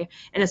this way,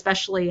 and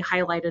especially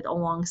highlighted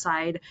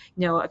alongside,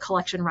 you know, a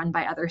collection run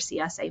by other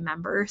CSA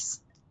members.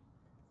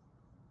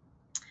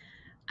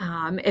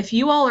 If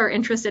you all are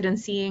interested in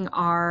seeing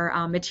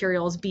our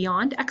materials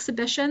beyond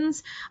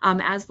exhibitions,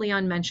 as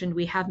Leon mentioned,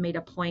 we have made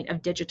a point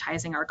of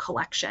digitizing our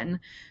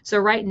collection. So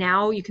right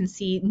now you can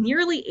see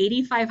nearly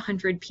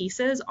 8,500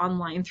 pieces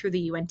online through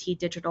the UNT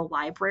Digital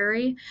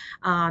Library.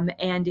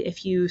 And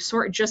if you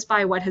sort just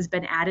by what has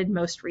been added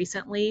most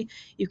recently,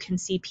 you can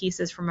see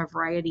pieces from a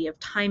variety of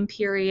time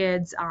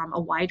periods,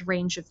 a wide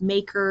range of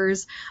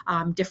makers,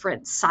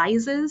 different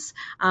sizes.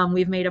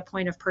 We've made a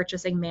point of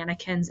purchasing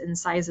mannequins in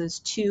sizes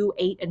 2,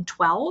 8, and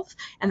 12.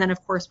 And then,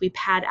 of course, we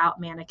pad out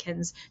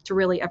mannequins to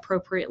really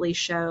appropriately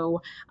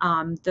show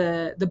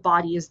the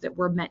bodies that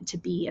were meant to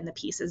be in the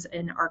pieces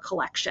in our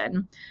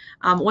collection.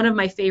 One of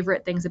my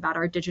favorite things about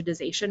our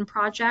digitization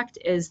project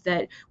is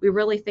that we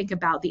really think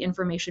about the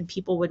information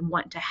people would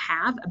want to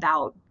have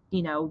about,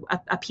 you know,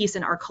 a piece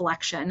in our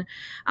collection.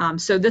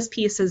 So this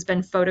piece has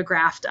been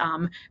photographed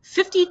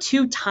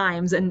 52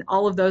 times, and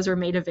all of those are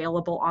made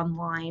available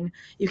online.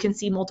 You can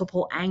see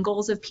multiple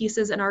angles of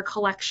pieces in our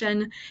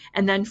collection.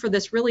 And then for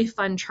this really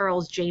fun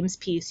Charles James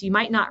piece, you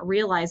might not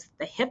realize that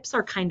the hips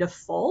are kind of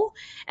full,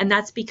 and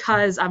that's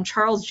because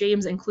Charles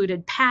James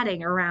included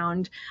padding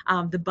around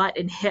the butt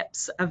and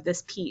hips of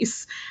this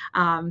piece.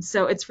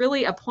 So it's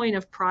really a point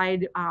of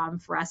pride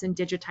for us in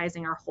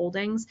digitizing our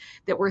holdings,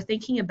 that we're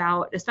thinking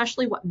about,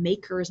 especially what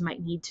makers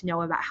might need to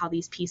know about how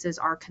these pieces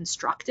are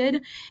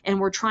constructed, and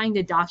we're trying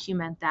to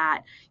document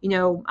that. You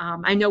know,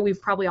 I know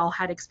we've probably all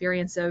had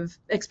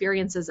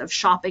experiences of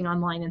shopping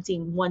online and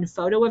seeing one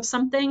photo of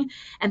something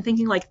and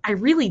thinking like, I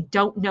really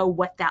don't know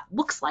what that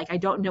looks like. I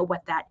don't know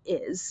what that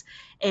is.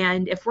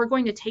 And if we're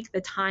going to take the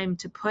time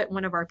to put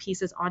one of our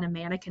pieces on a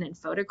mannequin and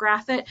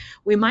photograph it,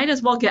 we might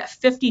as well get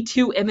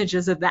 52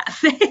 images of that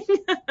thing.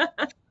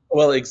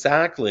 Well,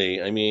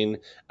 exactly. I mean,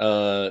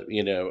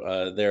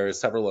 there are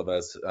several of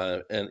us,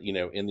 and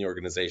in the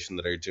organization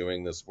that are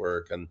doing this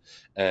work,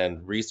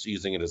 and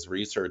using it as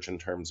research in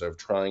terms of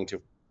trying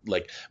to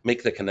like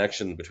make the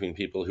connection between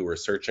people who are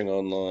searching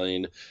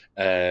online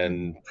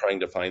and trying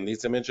to find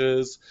these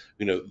images.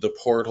 The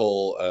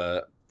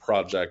portal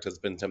project has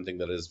been something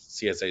that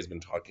CSA has been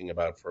talking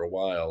about for a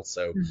while.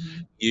 So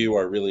Mm-hmm. you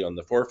are really on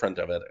the forefront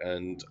of it,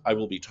 and I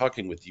will be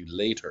talking with you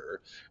later,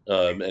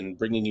 and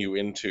bringing you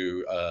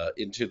into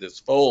this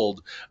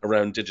fold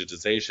around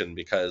digitization,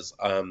 because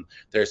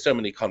there are so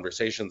many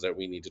conversations that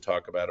we need to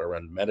talk about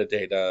around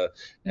metadata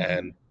Mm-hmm.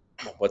 and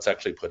what's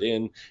actually put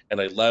in.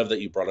 And I love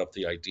that you brought up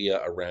the idea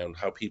around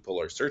how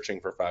people are searching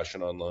for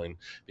fashion online,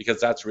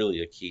 because that's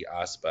really a key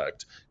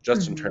aspect,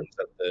 just in Mm-hmm. terms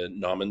of the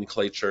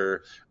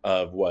nomenclature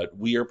of what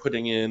we are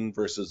putting in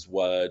versus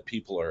what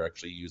people are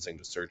actually using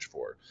to search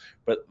for.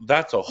 But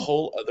that's a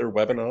whole other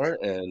webinar,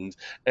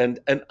 and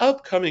an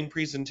upcoming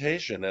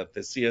presentation at the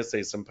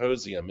CSA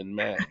Symposium in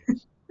May.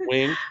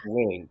 Wink,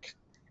 wink.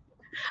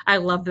 I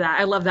love that.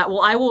 I love that.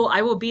 Well, I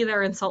will be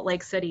there in Salt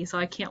Lake City, so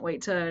I can't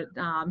wait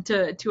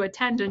to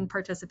attend and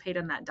participate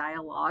in that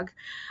dialogue.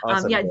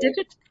 Awesome. Yeah,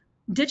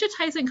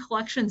 digitizing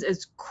collections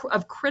is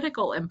of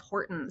critical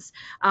importance.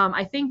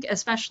 I think,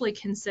 especially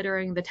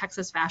considering the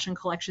Texas Fashion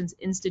Collection's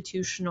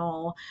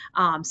institutional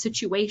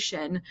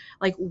situation,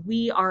 like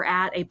we are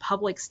at a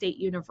public state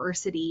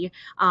university.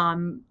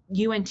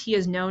 UNT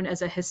is known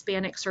as a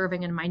Hispanic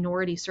serving and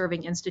minority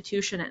serving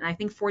institution, and I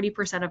think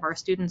 40% of our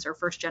students are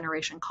first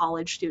generation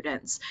college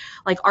students.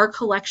 Like our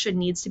collection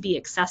needs to be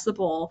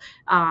accessible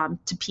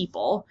to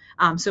people.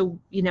 So,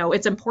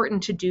 it's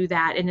important to do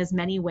that in as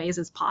many ways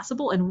as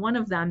possible, and one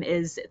of them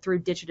is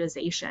through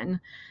digitization.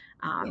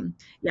 Yeah.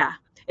 Yeah.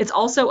 It's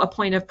also a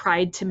point of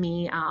pride to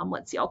me.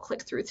 Let's see, I'll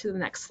click through to the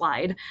next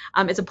slide.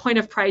 It's a point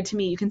of pride to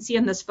me. You can see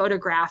in this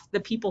photograph the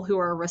people who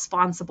are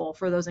responsible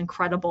for those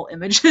incredible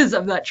images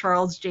of that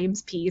Charles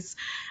James piece.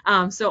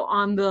 So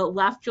on the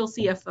left, you'll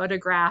see a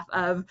photograph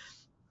of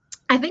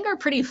I think are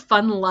pretty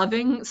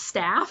fun-loving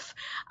staff.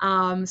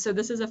 So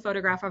this is a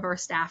photograph of our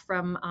staff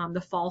from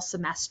the fall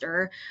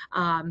semester.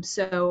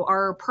 So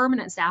our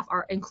permanent staff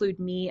include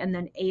me and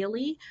then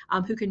Ailey,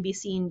 who can be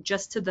seen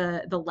just to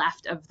the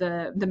left of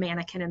the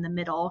mannequin in the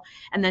middle.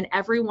 And then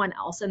everyone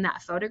else in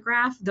that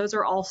photograph, those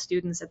are all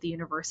students at the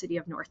University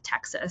of North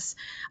Texas.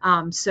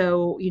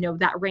 So,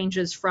 that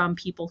ranges from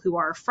people who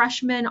are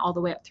freshmen all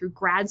the way up through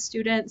grad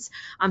students,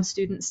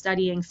 students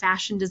studying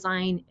fashion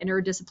design,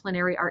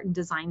 interdisciplinary art and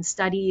design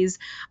studies.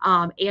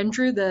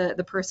 Andrew,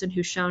 the person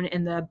who's shown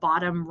in the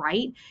bottom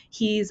right,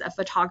 he's a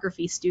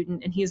photography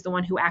student, and he's the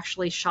one who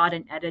actually shot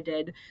and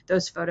edited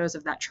those photos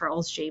of that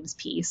Charles James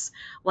piece.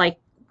 Like,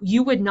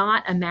 you would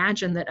not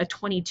imagine that a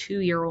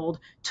 22-year-old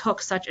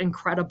took such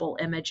incredible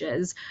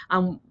images.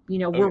 Oh We're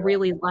yeah.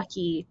 really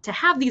lucky to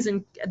have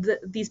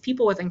these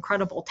people with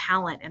incredible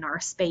talent in our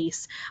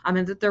space,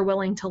 and that they're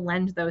willing to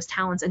lend those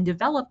talents and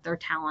develop their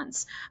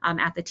talents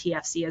at the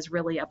TFC is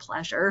really a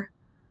pleasure.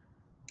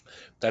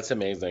 That's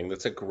amazing.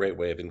 That's a great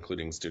way of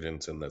including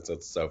students in this.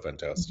 That's so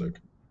fantastic.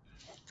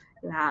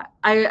 Yeah,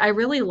 I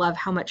really love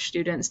how much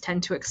students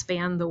tend to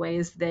expand the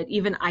ways that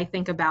even I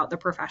think about the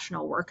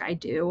professional work I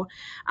do.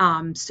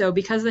 So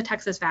because the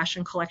Texas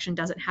Fashion Collection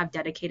doesn't have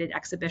dedicated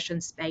exhibition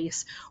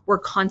space, we're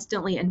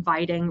constantly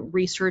inviting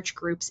research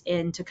groups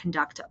in to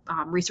conduct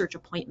research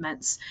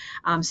appointments.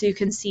 So you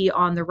can see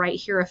on the right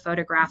here a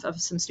photograph of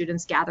some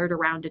students gathered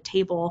around a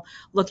table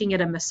looking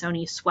at a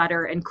Missoni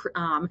sweater and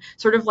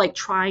sort of like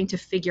trying to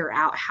figure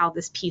out how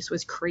this piece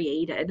was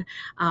created.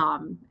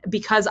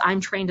 Because I'm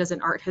trained as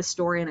an art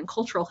historian and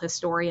cultural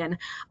historian,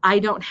 I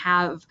don't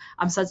have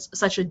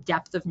such a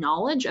depth of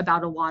knowledge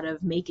about a lot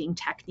of making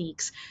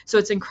techniques. So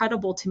it's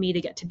incredible to me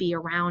to get to be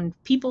around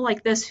people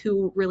like this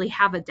who really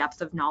have a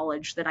depth of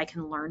knowledge that I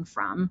can learn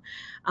from.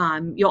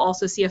 You'll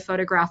also see a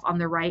photograph on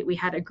the right. We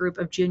had a group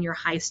of junior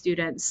high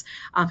students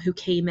who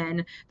came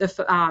in.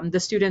 The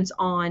students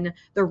on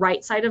the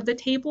right side of the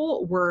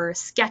table were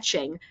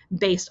sketching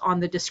based on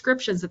the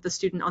descriptions that the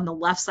student on the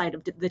left side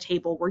of the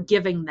table were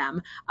giving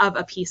them of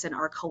a piece in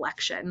our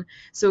collection.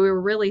 So we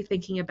were really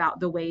thinking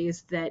about the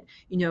ways that,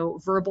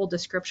 verbal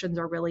descriptions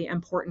are really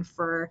important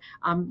for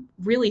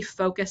really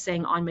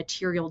focusing on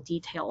material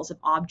details of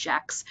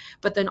objects.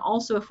 But then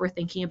also, if we're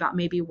thinking about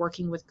maybe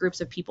working with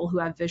groups of people who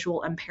have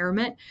visual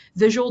impairment,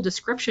 visual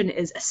description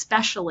is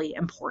especially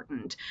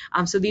important.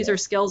 So these Yeah. are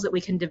skills that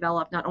we can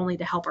develop not only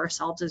to help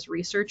ourselves as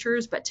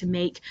researchers, but to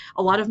make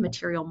a lot of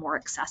material more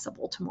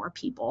accessible to more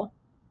people.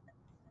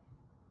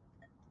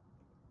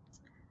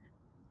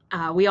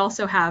 We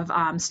also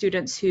have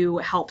students who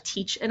help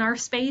teach in our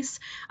space.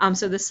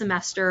 So this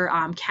semester,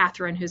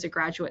 Catherine, who's a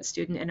graduate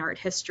student in art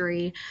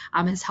history,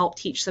 has helped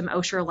teach some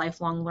Osher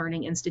Lifelong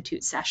Learning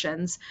Institute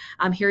sessions.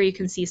 Here you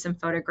can see some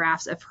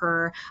photographs of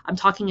her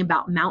talking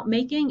about mount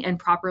making and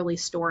properly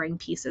storing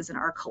pieces in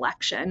our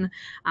collection.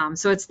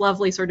 So it's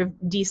lovely sort of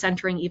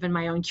decentering even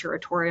my own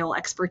curatorial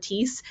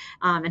expertise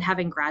and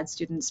having grad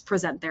students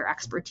present their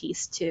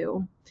expertise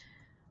too.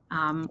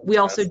 We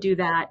also Fantastic. do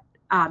that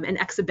in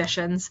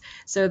exhibitions.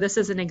 So this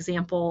is an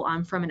example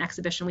from an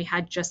exhibition we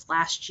had just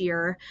last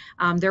year.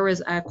 There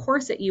was a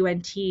course at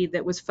UNT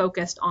that was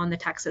focused on the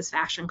Texas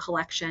Fashion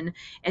Collection,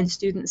 and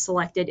students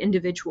selected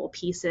individual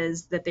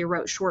pieces that they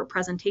wrote short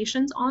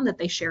presentations on that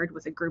they shared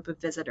with a group of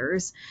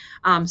visitors.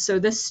 So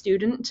this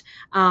student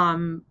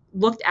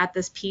looked at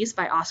this piece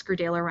by Oscar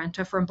de la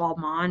Renta from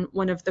Balmain,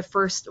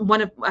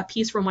 a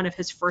piece from one of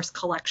his first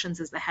collections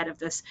as the head of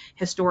this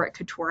historic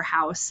couture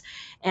house.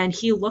 And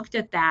he looked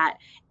at that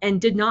and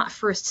did not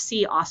first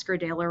see Oscar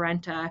de la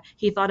Renta.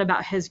 He thought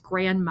about his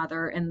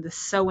grandmother and the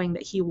sewing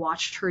that he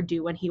watched her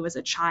do when he was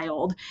a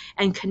child,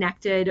 and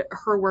connected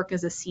her work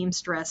as a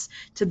seamstress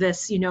to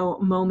this,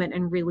 moment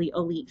in really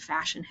elite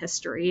fashion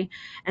history.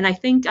 And I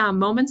think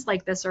moments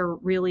like this are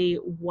really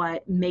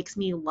what makes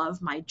me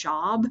love my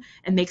job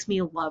and makes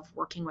me love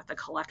working with a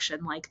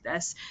collection like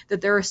this,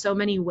 that there are so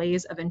many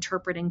ways of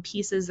interpreting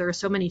pieces. There are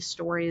so many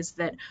stories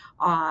that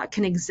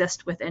can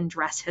exist within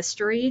dress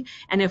history.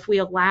 And if we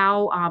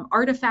allow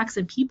artifacts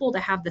and people to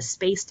have the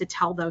space to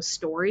tell those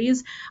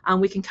stories,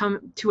 we can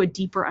come to a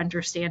deeper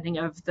understanding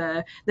of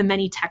the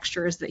many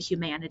textures that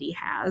humanity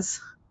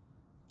has.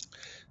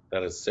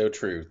 That is so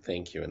true.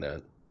 Thank you,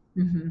 Annette.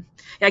 Mm-hmm.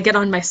 Yeah, get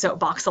on my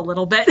soapbox a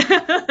little bit. Get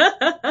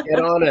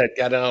on it.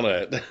 Get on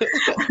it.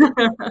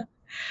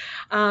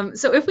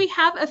 So if we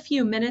have a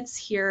few minutes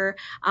here,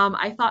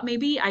 I thought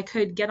maybe I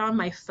could get on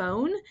my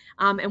phone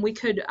and we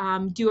could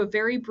do a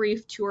very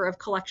brief tour of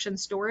collection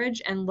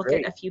storage and look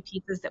at Great. a few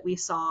pieces that we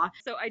saw.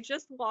 So I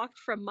just walked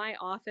from my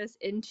office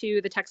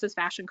into the Texas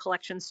Fashion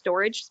Collection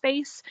storage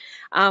space.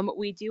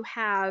 We do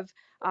have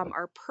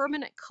our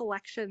permanent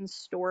collection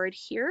stored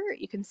here.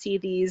 You can see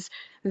these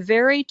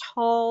very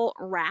tall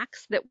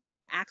racks that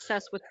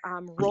access with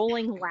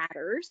rolling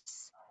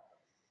ladders.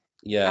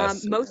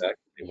 Yes, Most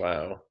exactly.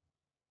 Wow.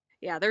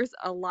 Yeah, there's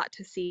a lot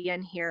to see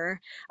in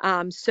here.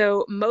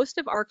 So most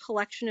of our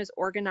collection is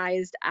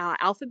organized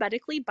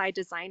alphabetically by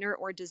designer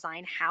or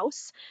design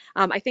house.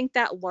 I think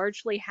that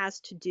largely has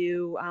to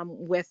do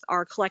with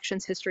our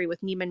collection's history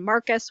with Neiman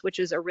Marcus, which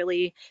is a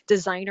really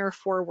designer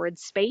forward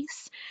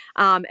space,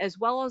 as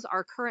well as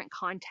our current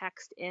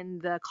context in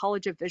the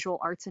College of Visual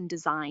Arts and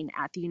Design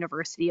at the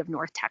University of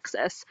North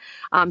Texas.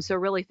 So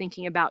really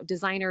thinking about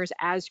designers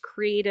as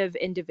creative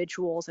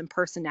individuals and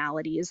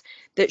personalities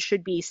that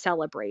should be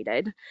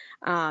celebrated.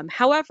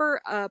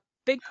 However, a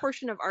big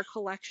portion of our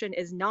collection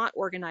is not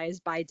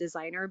organized by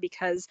designer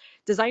because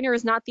designer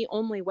is not the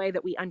only way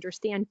that we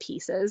understand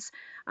pieces.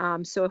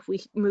 So if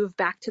we move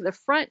back to the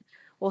front,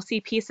 we'll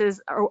see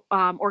pieces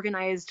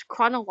organized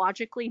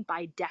chronologically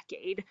by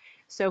decade.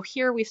 So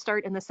here we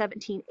start in the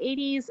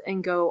 1780s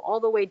and go all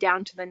the way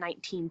down to the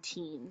 19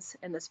 teens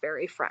in this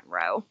very front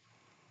row.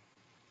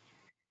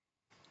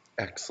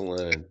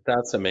 Excellent.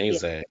 That's Yeah.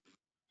 amazing.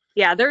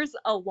 Yeah, there's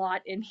a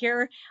lot in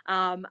here.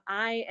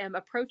 I am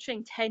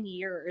approaching 10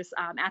 years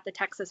at the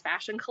Texas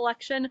Fashion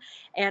Collection,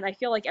 and I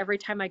feel like every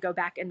time I go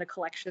back in the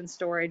collection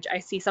storage, I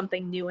see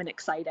something new and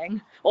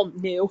exciting. Well,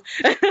 new.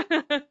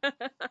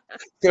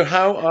 So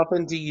how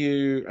often do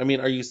you, I mean,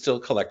 are you still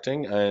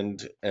collecting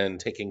and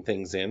taking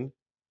things in?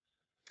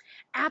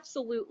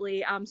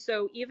 Absolutely.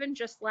 So even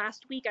just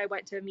last week, I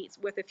went to meet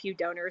with a few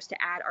donors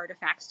to add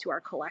artifacts to our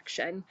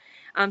collection.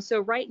 So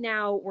right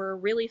now, we're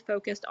really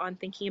focused on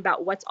thinking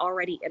about what's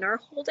already in our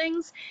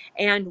holdings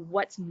and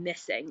what's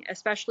missing,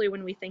 especially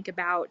when we think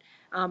about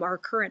our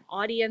current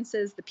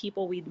audiences, the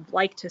people we'd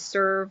like to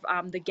serve,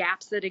 the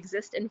gaps that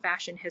exist in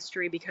fashion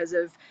history because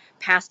of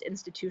past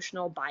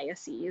institutional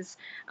biases.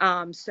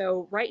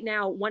 So right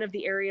now, one of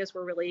the areas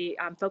we're really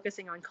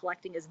focusing on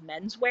collecting is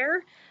menswear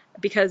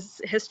because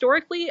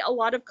historically a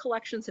lot of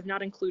collections have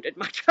not included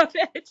much of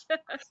it.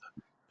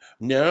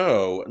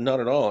 No, not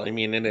at all. I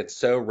mean, and it's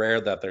so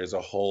rare that there's a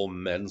whole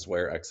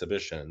menswear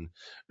exhibition.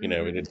 You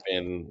know, it Hmm. had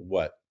been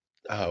what?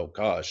 Oh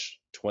gosh,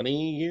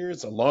 20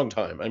 years? A long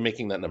time. I'm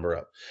making that number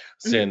up.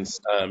 Hmm. Since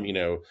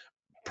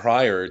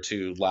prior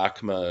to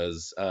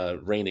LACMA's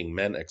Reigning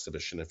Men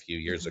exhibition a few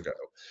years Hmm.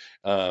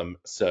 ago.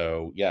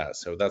 So yeah,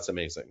 so that's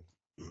amazing.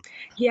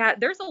 Yeah,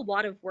 there's a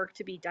lot of work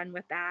to be done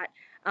with that.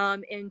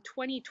 In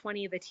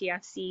 2020, the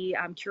TFC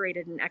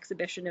curated an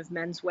exhibition of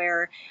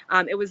menswear.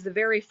 It was the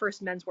very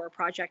first menswear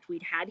project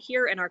we'd had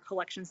here in our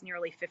collection's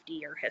nearly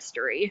 50-year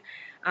history.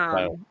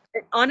 Wow,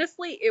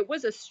 Honestly, it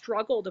was a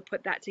struggle to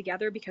put that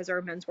together because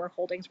our menswear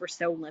holdings were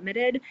so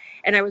limited.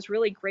 And I was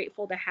really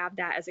grateful to have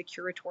that as a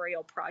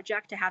curatorial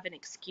project, to have an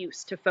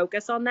excuse to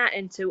focus on that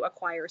and to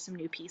acquire some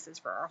new pieces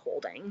for our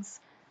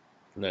holdings.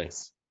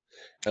 nice.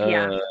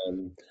 Yeah.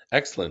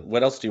 Excellent.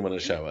 What else do you want to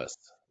show us?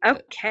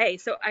 Okay,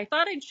 so I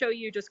thought I'd show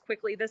you just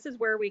quickly. This is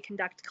where we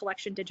conduct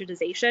collection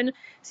digitization.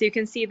 So you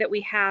can see that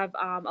we have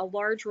a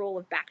large roll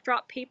of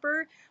backdrop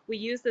paper. We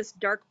use this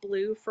dark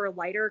blue for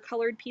lighter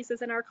colored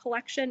pieces in our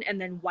collection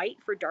and then white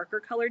for darker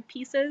colored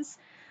pieces.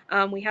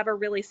 We have a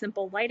really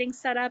simple lighting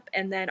setup,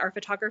 and then our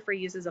photographer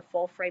uses a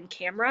full frame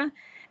camera.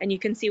 And you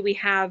can see we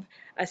have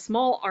a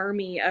small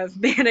army of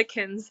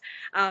mannequins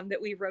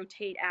that we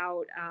rotate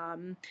out.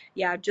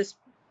 Yeah, just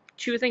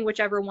choosing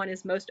whichever one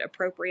is most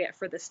appropriate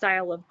for the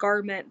style of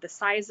garment, the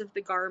size of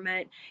the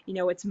garment,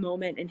 its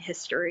moment in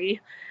history.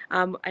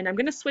 And I'm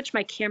going to switch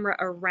my camera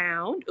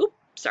around. Oops,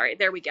 sorry,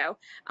 there we go.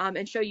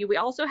 And show you, we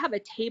also have a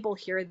table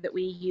here that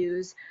we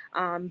use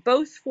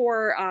both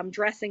for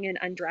dressing and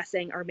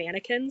undressing our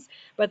mannequins,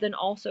 but then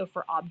also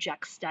for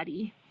object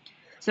study.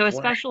 So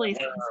especially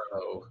since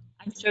Wow.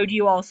 I showed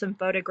you all some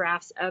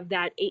photographs of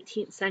that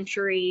 18th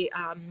century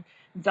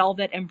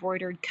velvet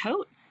embroidered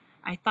coat,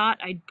 I thought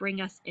I'd bring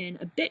us in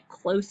a bit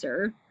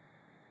closer.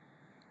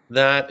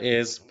 That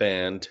is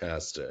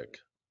fantastic.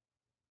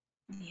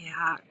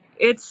 Yeah,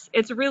 it's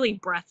really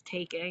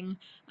breathtaking.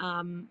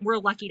 We're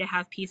lucky to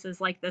have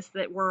pieces like this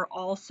that were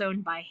all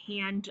sewn by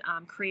hand,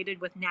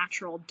 created with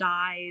natural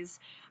dyes.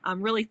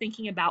 Really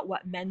thinking about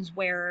what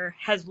menswear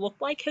has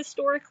looked like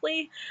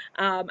historically,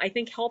 I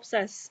think helps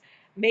us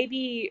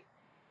maybe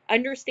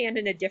understand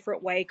in a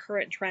different way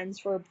current trends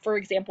for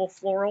example,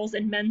 florals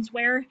in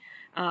menswear,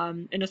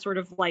 in a sort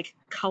of like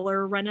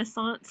color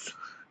renaissance.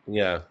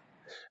 Yeah.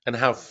 And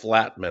how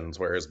flat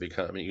menswear has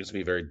become. It used to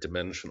be very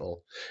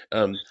dimensional.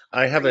 Agree.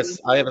 I have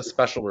a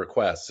special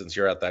request since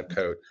you're at that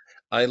coat.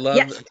 I love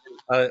Yes.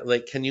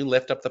 like can you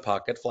lift up the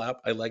pocket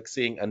flap? I like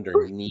seeing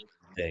underneath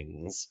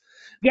things.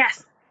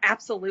 Yes,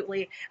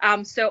 absolutely.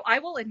 So I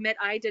will admit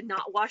I did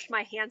not wash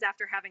my hands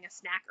after having a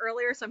snack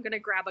earlier, so I'm going to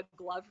grab a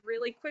glove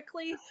really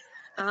quickly.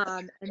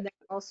 And then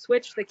I'll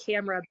switch the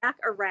camera back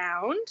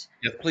around.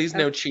 Yeah, please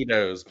Okay. no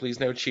Cheetos. Please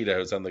no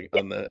Cheetos on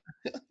the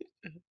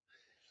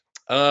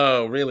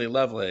Oh, really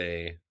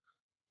lovely.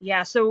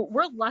 Yeah, so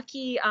we're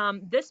lucky.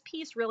 This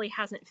piece really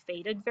hasn't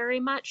faded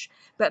very much,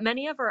 but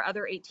many of our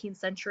other 18th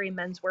century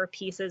menswear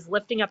pieces,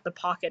 lifting up the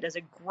pocket is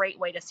a great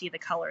way to see the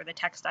color the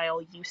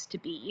textile used to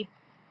be.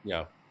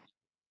 Yeah.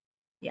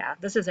 Yeah,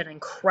 this is an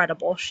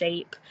incredible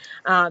shape.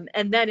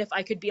 And then if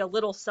I could be a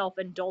little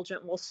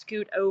self-indulgent, we'll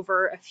scoot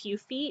over a few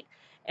feet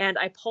and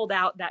I pulled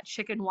out that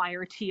chicken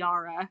wire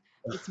tiara.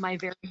 It's my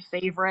very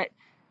favorite.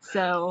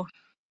 So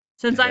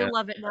since I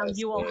love it now,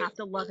 you all Fantastic. have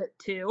to love it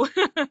too.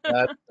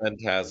 That's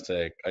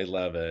fantastic. I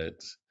love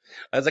it.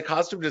 As a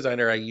costume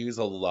designer, I use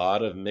a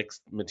lot of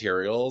mixed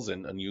materials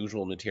and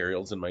unusual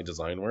materials in my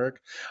design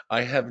work.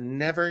 I have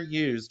never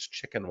used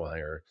chicken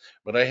wire,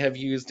 but I have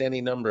used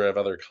any number of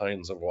other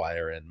kinds of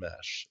wire and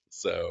mesh.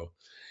 So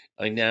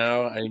I'm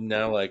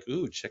now like,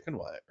 ooh, chicken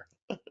wire.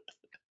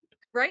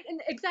 Right?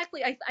 And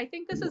exactly, I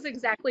think this is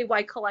exactly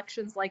why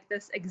collections like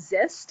this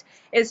exist,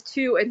 is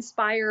to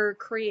inspire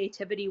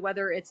creativity,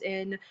 whether it's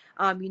in,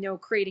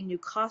 creating new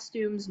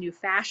costumes, new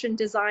fashion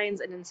designs,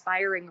 and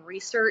inspiring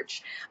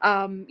research.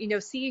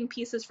 Seeing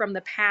pieces from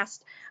the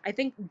past, I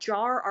think,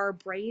 jar our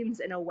brains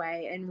in a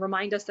way and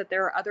remind us that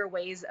there are other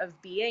ways of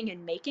being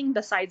and making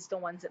besides the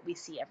ones that we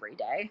see every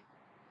day.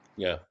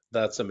 Yeah,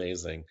 that's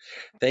amazing.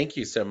 Thank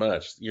you so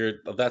much.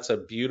 That's a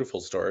beautiful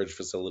storage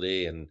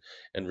facility and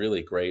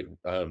really great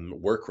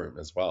workroom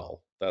as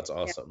well. That's Yeah.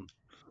 awesome.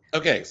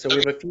 Okay, so we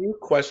have a few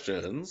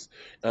questions.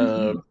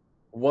 Um,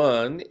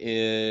 one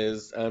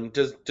is,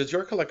 does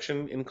your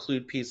collection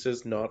include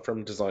pieces not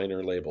from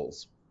designer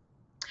labels?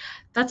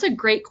 That's a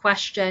great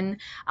question.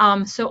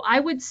 So I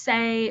would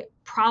say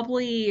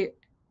probably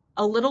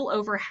a little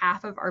over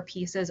half of our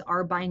pieces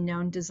are by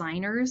known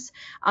designers.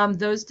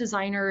 Those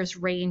designers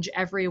range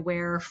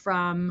everywhere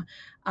from,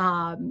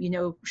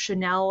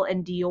 Chanel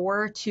and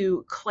Dior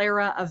to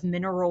Clara of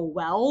Mineral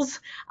Wells,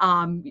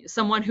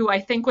 someone who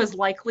I think was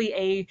likely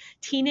a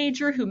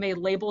teenager who made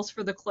labels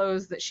for the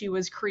clothes that she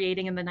was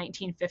creating in the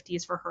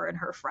 1950s for her and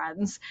her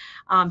friends.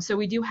 So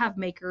we do have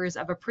makers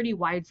of a pretty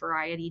wide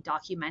variety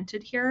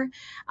documented here.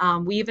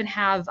 We even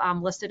have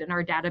listed in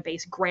our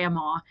database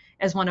grandma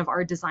as one of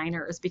our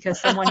designers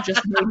because someone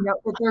just made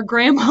note that their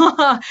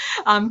grandma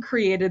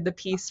created the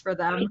piece for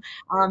them.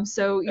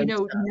 So, known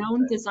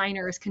Fantastic.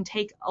 designers can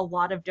take a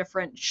lot of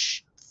different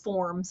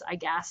forms, I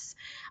guess.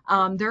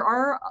 There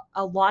are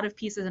a lot of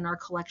pieces in our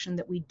collection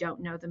that we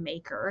don't know the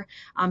maker.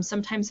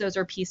 Sometimes those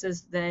are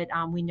pieces that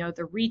we know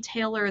the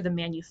retailer, the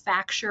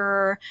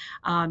manufacturer.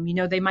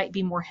 They might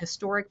be more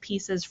historic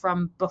pieces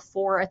from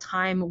before a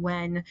time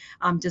when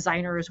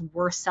designers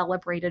were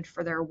celebrated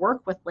for their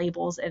work with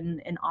labels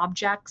and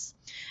objects.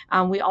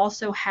 We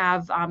also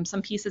have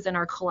some pieces in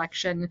our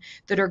collection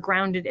that are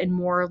grounded in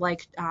more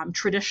like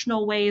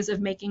traditional ways of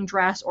making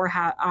dress or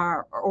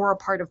a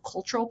part of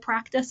cultural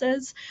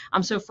practices.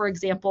 So, for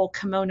example,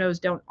 kimonos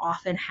don't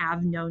often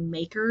have known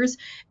makers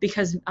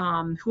because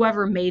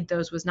whoever made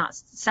those was not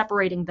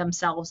separating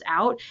themselves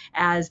out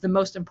as the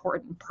most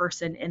important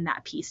person in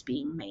that piece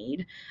being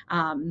made.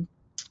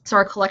 So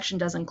our collection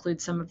does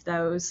include some of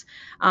those.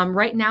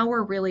 Right now,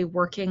 we're really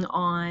working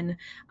on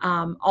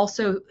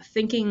also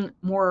thinking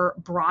more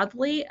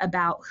broadly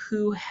about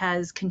who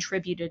has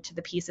contributed to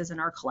the pieces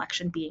in our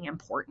collection being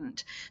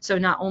important. So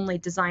not only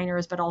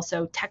designers, but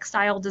also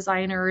textile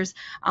designers.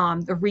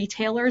 The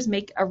retailers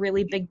make a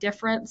really big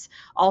difference.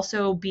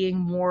 Also being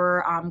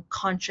more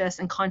conscious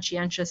and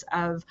conscientious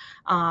of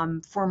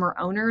former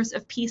owners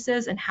of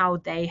pieces and how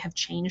they have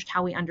changed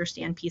how we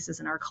understand pieces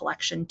in our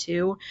collection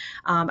too.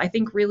 I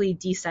think really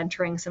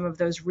decentering some of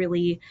those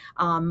really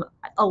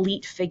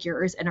elite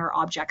figures in our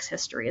object's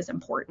history is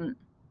important.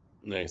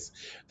 Nice.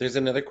 There's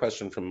another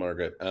question from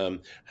Margaret.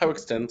 How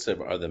extensive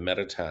are the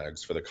meta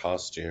tags for the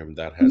costume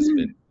that has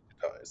been Mhm.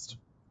 digitized?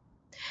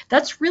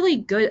 That's really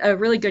good, a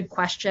really good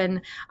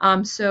question.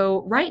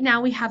 So right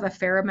now we have a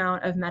fair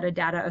amount of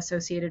metadata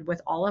associated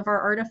with all of our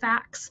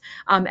artifacts.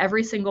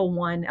 Every single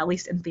one, at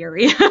least in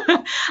theory,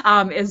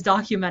 is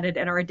documented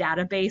in our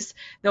database.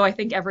 Though I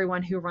think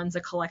everyone who runs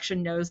a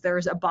collection knows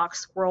there's a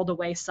box squirreled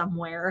away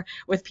somewhere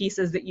with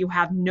pieces that you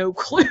have no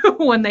clue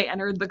when they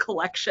entered the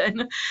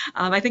collection.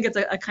 I think it's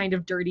a kind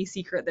of dirty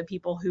secret that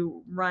people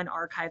who run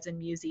archives and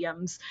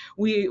museums,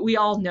 we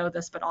all know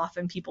this, but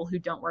often people who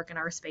don't work in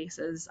our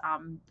spaces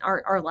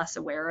are less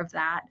aware of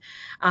that.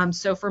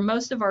 So for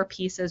most of our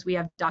pieces, we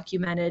have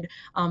documented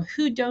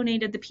who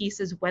donated the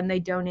pieces, when they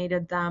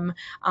donated them,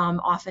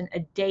 often a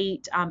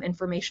date,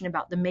 information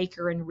about the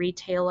maker and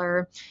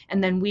retailer,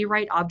 and then we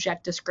write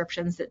object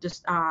descriptions that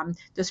just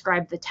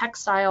describe the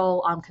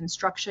textile,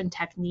 construction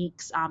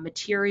techniques,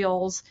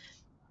 materials.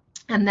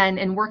 And then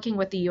in working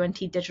with the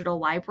UNT Digital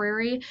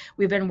Library,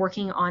 we've been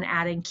working on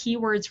adding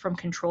keywords from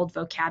controlled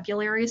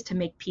vocabularies to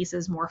make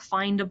pieces more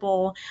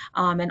findable,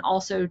 and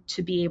also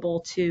to be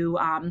able to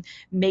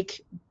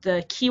make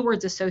the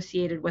keywords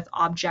associated with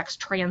objects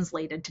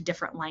translated to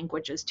different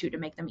languages too, to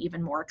make them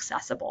even more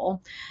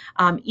accessible.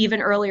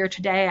 Even earlier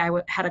today, I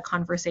had a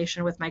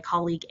conversation with my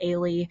colleague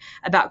Ailey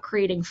about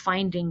creating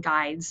finding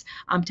guides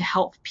to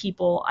help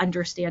people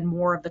understand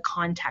more of the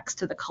context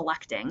to the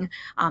collecting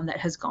that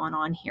has gone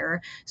on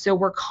here.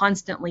 So we're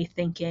constantly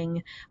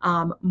thinking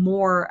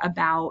more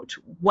about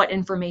what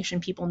information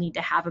people need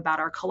to have about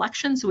our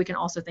collection, so we can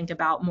also think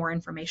about more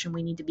information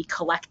we need to be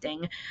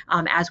collecting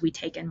as we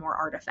take in more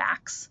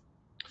artifacts.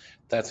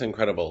 That's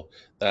incredible.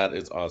 That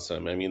is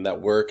awesome. I mean,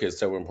 that work is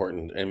so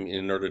important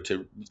in order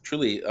to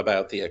truly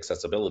about the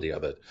accessibility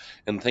of it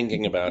and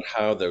thinking about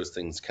how those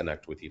things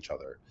connect with each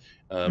other.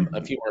 A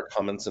Mhm. few more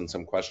comments and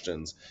some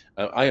questions.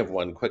 I have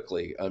one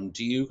quickly.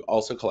 Do you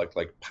also collect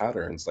like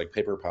patterns, like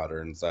paper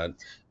patterns that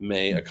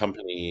may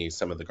accompany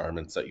some of the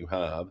garments that you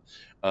have?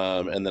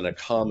 And then a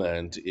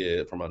comment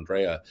from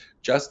Andrea.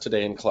 Just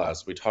today in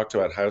class, we talked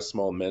about how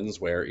small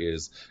menswear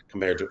is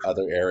compared to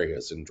other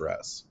areas in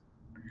dress.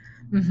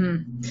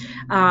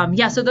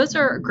 Yeah, so those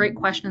are great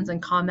questions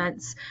and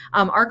comments.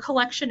 Our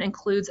collection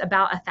includes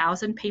about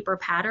 1,000 paper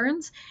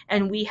patterns,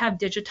 and we have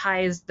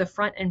digitized the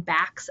front and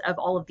backs of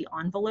all of the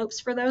envelopes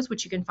for those,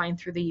 which you can find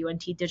through the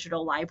UNT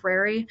Digital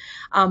Library.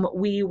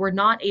 We were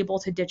not able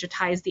to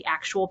digitize the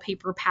actual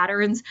paper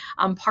patterns,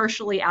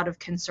 partially out of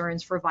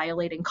concerns for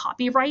violating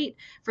copyright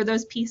for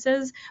those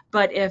pieces.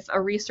 But if a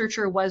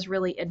researcher was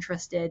really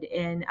interested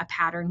in a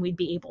pattern, we'd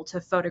be able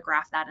to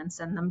photograph that and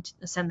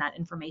send that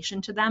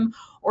information to them,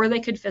 or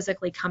they could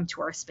physically come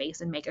to our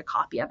space and make a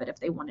copy of it if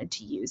they wanted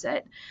to use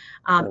it.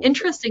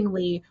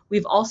 Interestingly,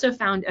 we've also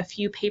found a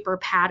few paper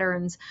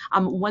patterns.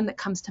 One that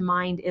comes to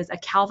mind is a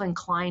Calvin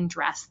Klein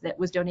dress that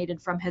was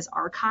donated from his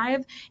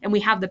archive, and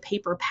we have the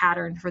paper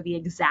pattern for the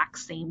exact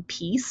same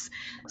piece.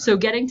 So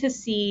getting to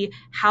see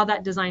how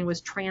that design was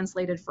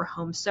translated for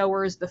home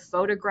sewers, the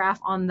photograph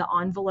on the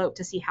envelope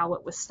to see how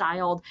it was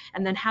styled,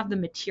 and then have the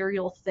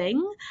material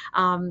thing,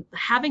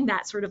 having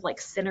that sort of like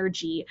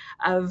synergy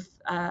of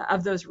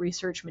those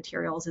research materials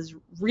is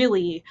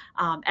really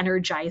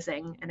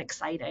energizing and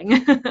exciting.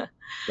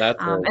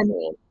 That's very And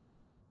cool.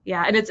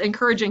 yeah, and it's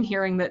encouraging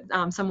hearing that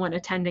someone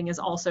attending is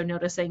also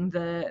noticing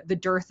the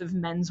dearth of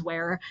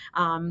menswear.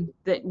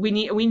 That we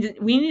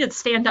need to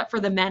stand up for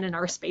the men in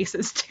our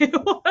spaces too.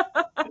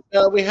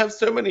 We have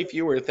so many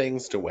fewer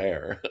things to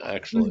wear,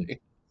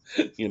 actually.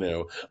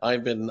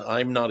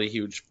 I'm not a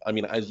huge, I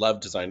mean, I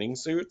love designing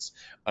suits.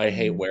 I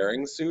hate Mhm.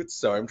 wearing suits,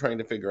 so I'm trying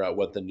to figure out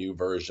what the new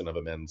version of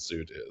a men's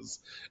suit is,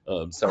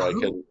 so I Oh.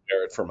 can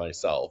wear it for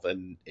myself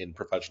and in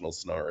professional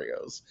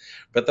scenarios.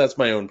 But that's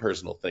my own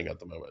personal thing at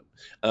the moment.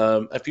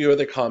 A few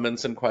other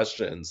comments and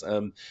questions.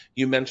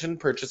 You mentioned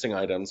purchasing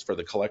items for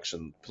the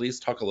collection. Please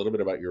talk a little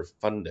bit about your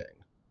funding.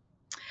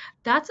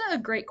 That's a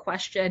great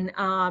question.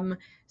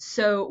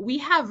 So we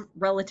have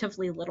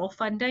relatively little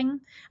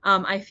funding.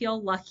 I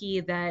feel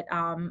lucky that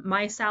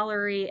my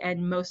salary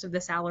and most of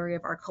the salary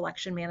of our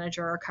collection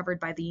manager are covered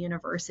by the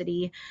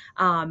university.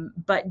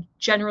 But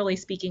generally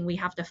speaking, we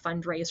have to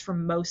fundraise for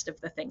most of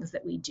the things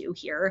that we do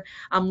here.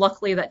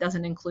 Luckily, that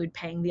doesn't include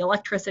paying the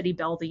electricity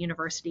bill. The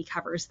university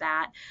covers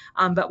that.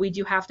 But we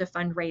do have to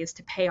fundraise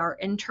to pay our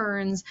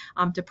interns,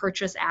 to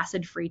purchase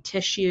acid-free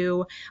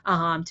tissue,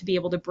 to be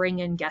able to bring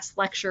in guest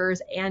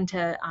lectures, and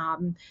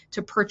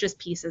to purchase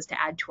pieces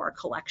to add to our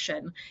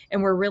collection.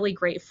 And we're really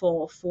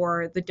grateful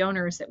for the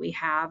donors that we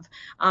have.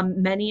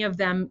 Many of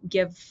them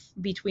give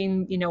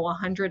between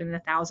 $100 and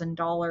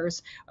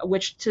 $1,000,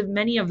 which to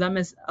many of them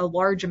is a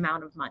large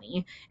amount of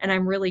money. And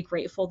I'm really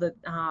grateful that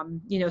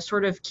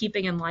sort of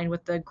keeping in line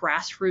with the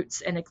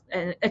grassroots and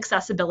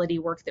accessibility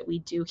work that we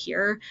do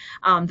here,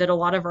 that a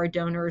lot of our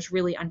donors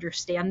really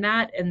understand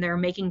that, and they're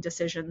making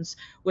decisions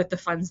with the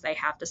funds they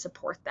have to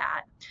support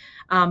that.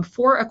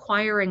 For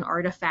acquiring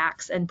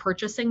artifacts and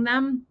purchasing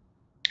them,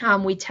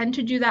 we tend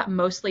to do that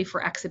mostly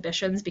for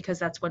exhibitions because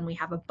that's when we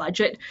have a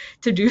budget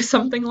to do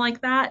something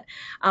like that.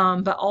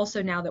 But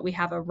also now that we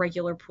have a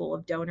regular pool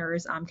of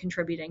donors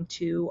contributing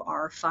to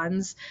our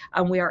funds,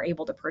 we are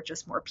able to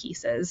purchase more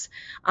pieces.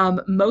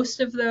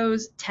 Most of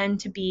those tend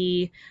to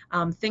be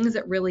things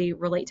that really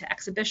relate to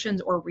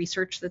exhibitions or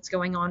research that's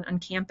going on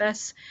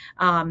campus.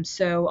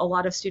 So a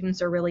lot of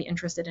students are really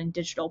interested in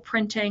digital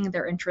printing.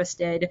 They're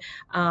interested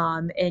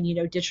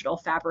in digital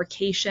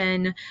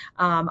fabrication.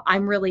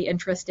 I'm really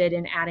interested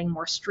in adding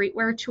more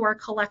streetwear to our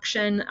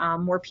collection,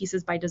 more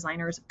pieces by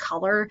designers of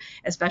color,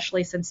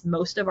 especially since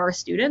most of our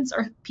students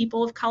are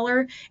people of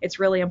color. It's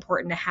really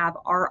important to have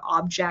our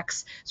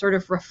objects sort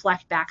of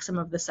reflect back some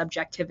of the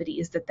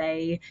subjectivities that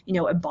they,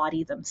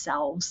 embody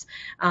themselves.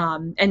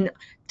 And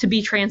to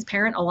be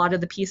transparent, a lot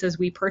of the pieces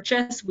we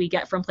purchase, we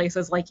get from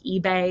places like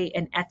eBay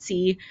and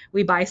Etsy.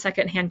 We buy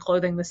secondhand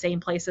clothing the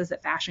same places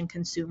that fashion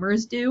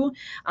consumers do,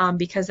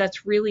 because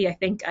that's really, I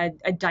think,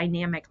 a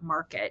dynamic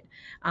market.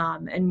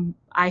 And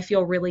I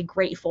feel really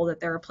grateful that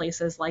there are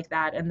places like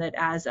that, and that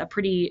as a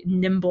pretty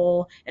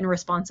nimble and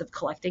responsive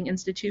collecting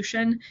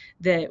institution,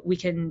 that we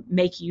can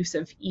make use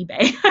of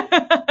eBay.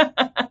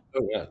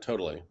 Oh yeah,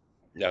 totally.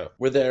 Yeah.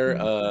 Were there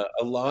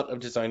a lot of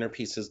designer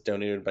pieces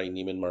donated by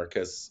Neiman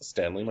Marcus,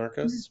 Stanley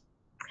Marcus?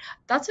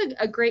 That's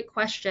a great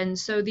question.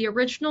 So the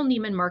original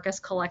Neiman Marcus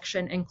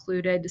collection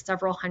included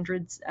several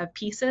hundreds of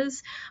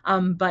pieces,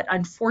 but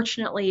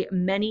unfortunately,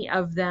 many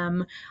of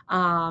them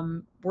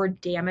were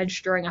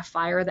damaged during a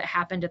fire that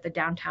happened at the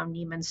downtown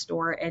Neiman's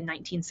store in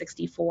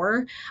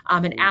 1964.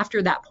 And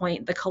after that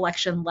point, the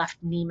collection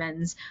left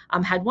Neiman's,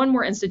 had one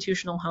more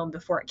institutional home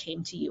before it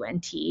came to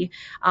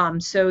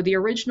UNT. So the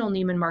original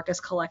Neiman Marcus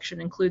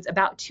collection includes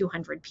about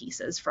 200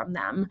 pieces from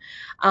them.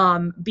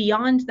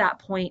 Beyond that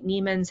point,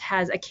 Neiman's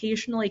has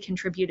occasionally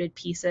contributed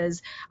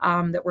pieces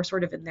that were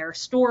sort of in their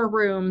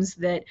storerooms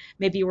that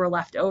maybe were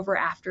left over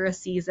after a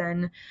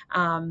season.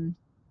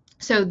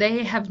 So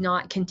they have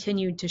not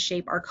continued to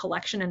shape our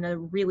collection in a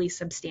really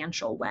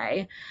substantial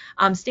way.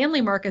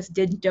 Stanley Marcus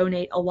did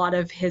donate a lot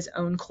of his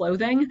own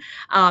clothing.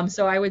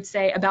 So I would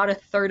say about a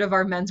third of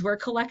our menswear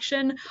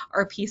collection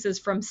are pieces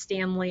from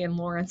Stanley and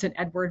Lawrence and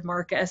Edward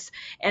Marcus.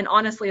 And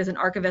honestly, as an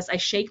archivist, I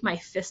shake my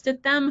fist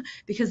at them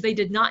because they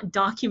did not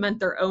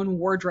document their own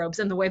wardrobes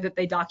in the way that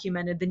they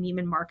documented the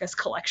Neiman Marcus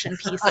collection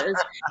pieces.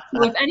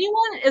 So if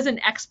anyone is an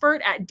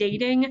expert at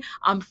dating,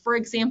 for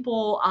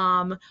example,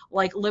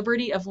 like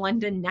Liberty of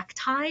London neckties,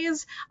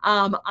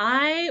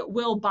 I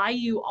will buy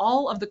you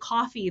all of the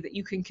coffee that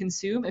you can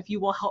consume if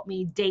you will help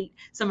me date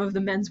some of the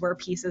menswear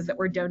pieces that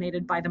were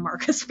donated by the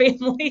Marcus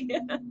family.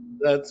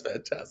 That's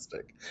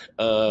fantastic.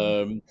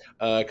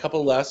 A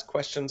couple last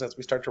questions as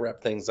we start to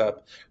wrap things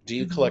up. Do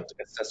you Mhm. collect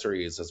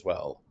accessories as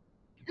well?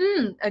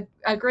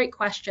 A great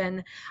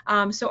question.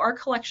 So our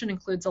collection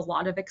includes a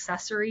lot of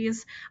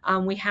accessories.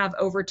 We have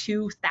over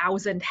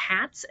 2,000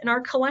 hats in our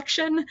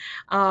collection.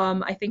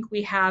 I think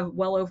we have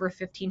well over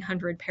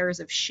 1,500 pairs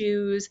of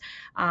shoes.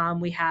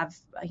 We have,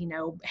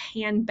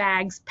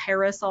 handbags,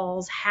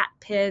 parasols, hat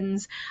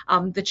pins.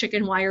 The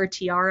chicken wire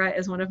tiara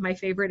is one of my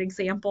favorite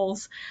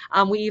examples.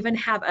 We even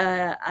have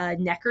a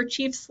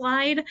neckerchief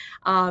slide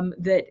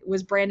that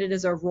was branded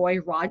as a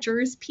Roy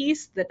Rogers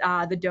piece that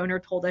the donor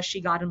told us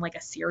she got in like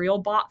a cereal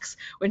box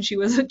when she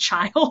was a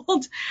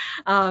child.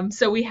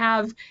 So we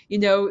have,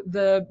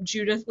 the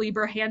Judith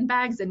Lieber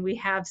handbags, and we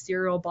have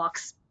cereal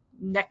box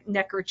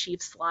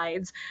neckerchief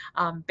slides.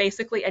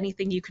 Basically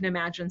anything you can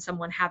imagine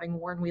someone having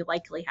worn, we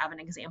likely have an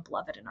example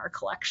of it in our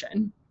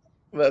collection.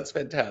 That's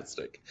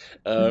fantastic.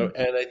 And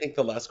I think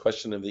the last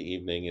question of the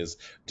evening is,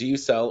 do you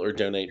sell or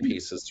donate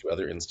pieces to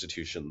other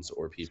institutions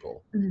or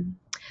people? Mhm.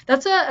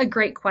 That's a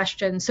great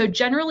question. So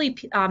generally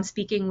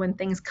speaking, when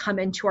things come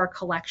into our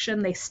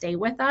collection, they stay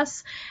with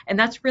us. And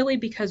that's really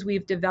because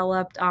we've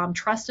developed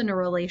trust in a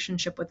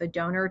relationship with a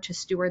donor to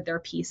steward their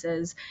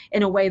pieces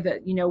in a way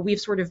that, we've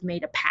sort of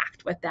made a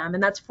pact with them.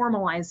 And that's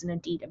formalized in a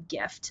deed of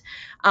gift.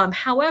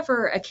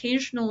 However,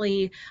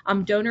 occasionally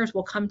donors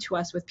will come to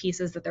us with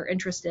pieces that they're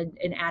interested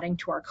in adding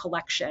to our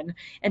collection.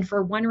 And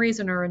for one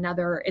reason or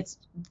another,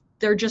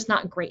 they're just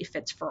not great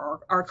fits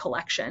for our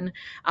collection.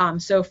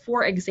 So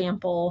for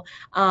example,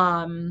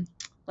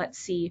 let's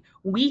see,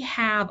 we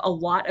have a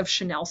lot of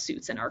Chanel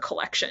suits in our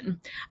collection.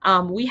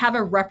 We have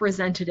a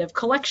representative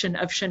collection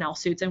of Chanel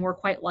suits, and we're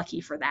quite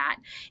lucky for that.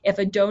 If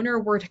a donor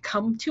were to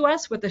come to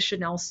us with a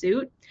Chanel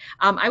suit,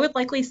 I would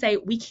likely say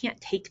we can't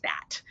take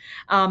that.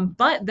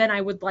 But then I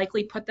would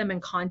likely put them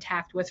in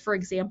contact with, for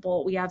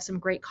example, we have some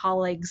great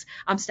colleagues,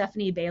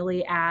 Stephanie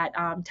Bailey at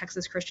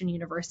Texas Christian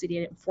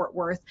University in Fort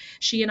Worth.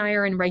 She and I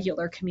are in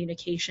regular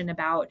communication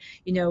about,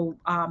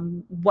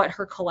 what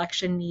her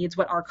collection needs,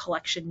 what our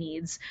collection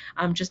needs,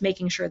 just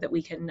making sure that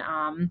we can,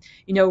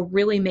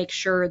 really make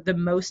sure the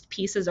most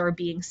pieces are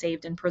being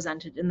saved and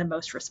presented in the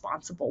most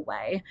responsible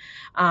way.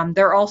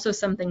 There are also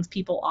some things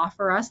people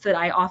offer us that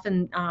I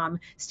often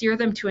steer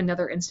them to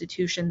another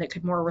institution that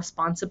could more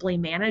responsibly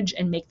manage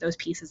and make those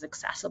pieces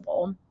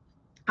accessible.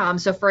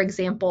 So for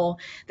example,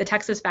 the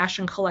Texas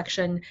Fashion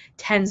Collection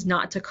tends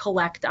not to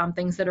collect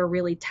things that are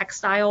really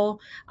textile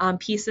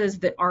pieces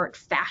that aren't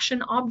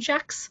fashion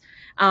objects.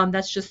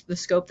 That's just the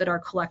scope that our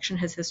collection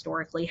has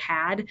historically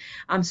had.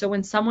 So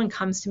when someone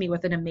comes to me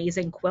with an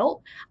amazing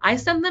quilt, I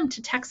send them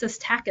to Texas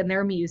Tech and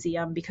their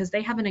museum because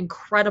they have an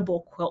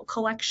incredible quilt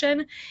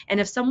collection.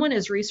 And if someone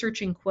is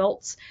researching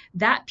quilts,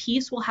 that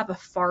piece will have a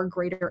far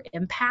greater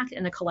impact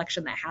in a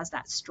collection that has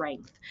that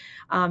strength.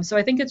 So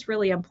I think it's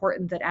really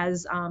important that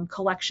as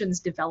collections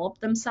develop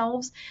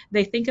themselves,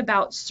 they think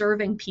about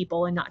serving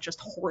people and not just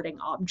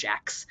hoarding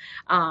objects.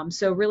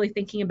 So really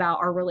thinking about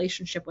our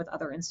relationship with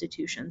other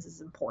institutions is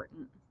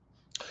important.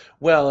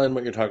 Well, and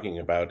what you're talking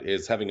about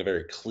is having a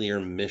very clear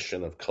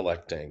mission of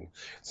collecting.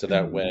 So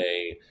that Mhm.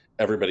 way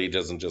everybody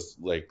doesn't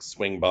just like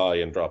swing by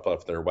and drop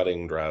off their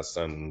wedding dress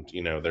and,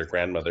 their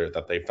grandmother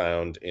that they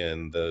found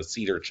in the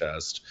cedar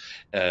chest,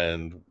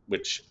 and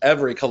which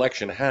every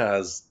collection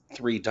has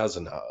 3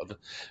 dozen of,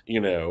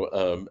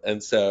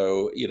 and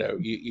so,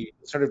 you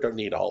sort of don't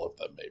need all of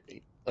them,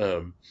 maybe.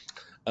 Um,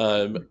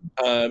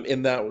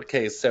 in that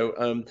case,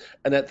 so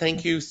Annette,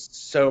 thank you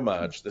so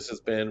much. This has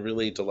been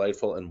really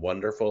delightful and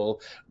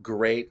wonderful.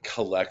 Great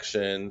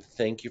collection.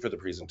 Thank you for the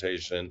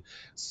presentation.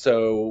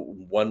 So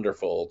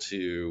wonderful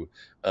to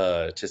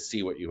to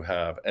see what you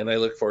have. And I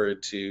look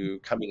forward to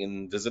coming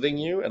and visiting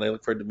you, and I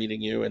look forward to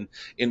meeting you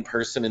in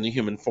person in the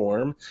human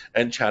form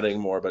and chatting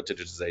more about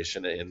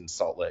digitization in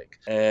Salt Lake.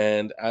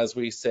 And as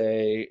we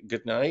say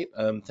goodnight,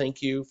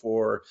 thank you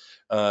for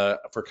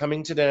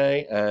coming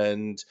today.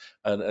 And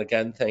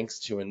again, thanks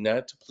to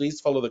Annette.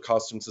 Please follow the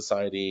Costume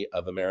Society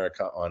of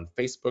America on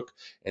Facebook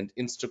and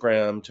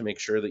Instagram to make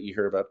sure that you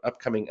hear about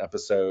upcoming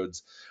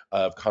episodes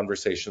of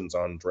Conversations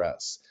on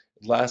Dress.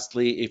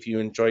 Lastly, if you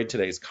enjoyed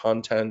today's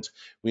content,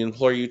 we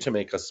implore you to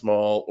make a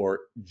small or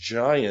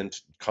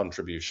giant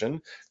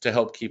contribution to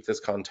help keep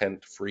this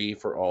content free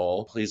for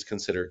all. Please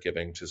consider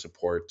giving to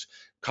support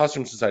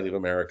Costume Society of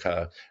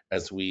America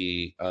as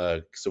we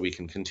so we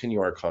can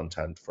continue our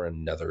content for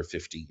another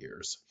 50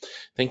 years.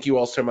 Thank you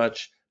all so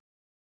much.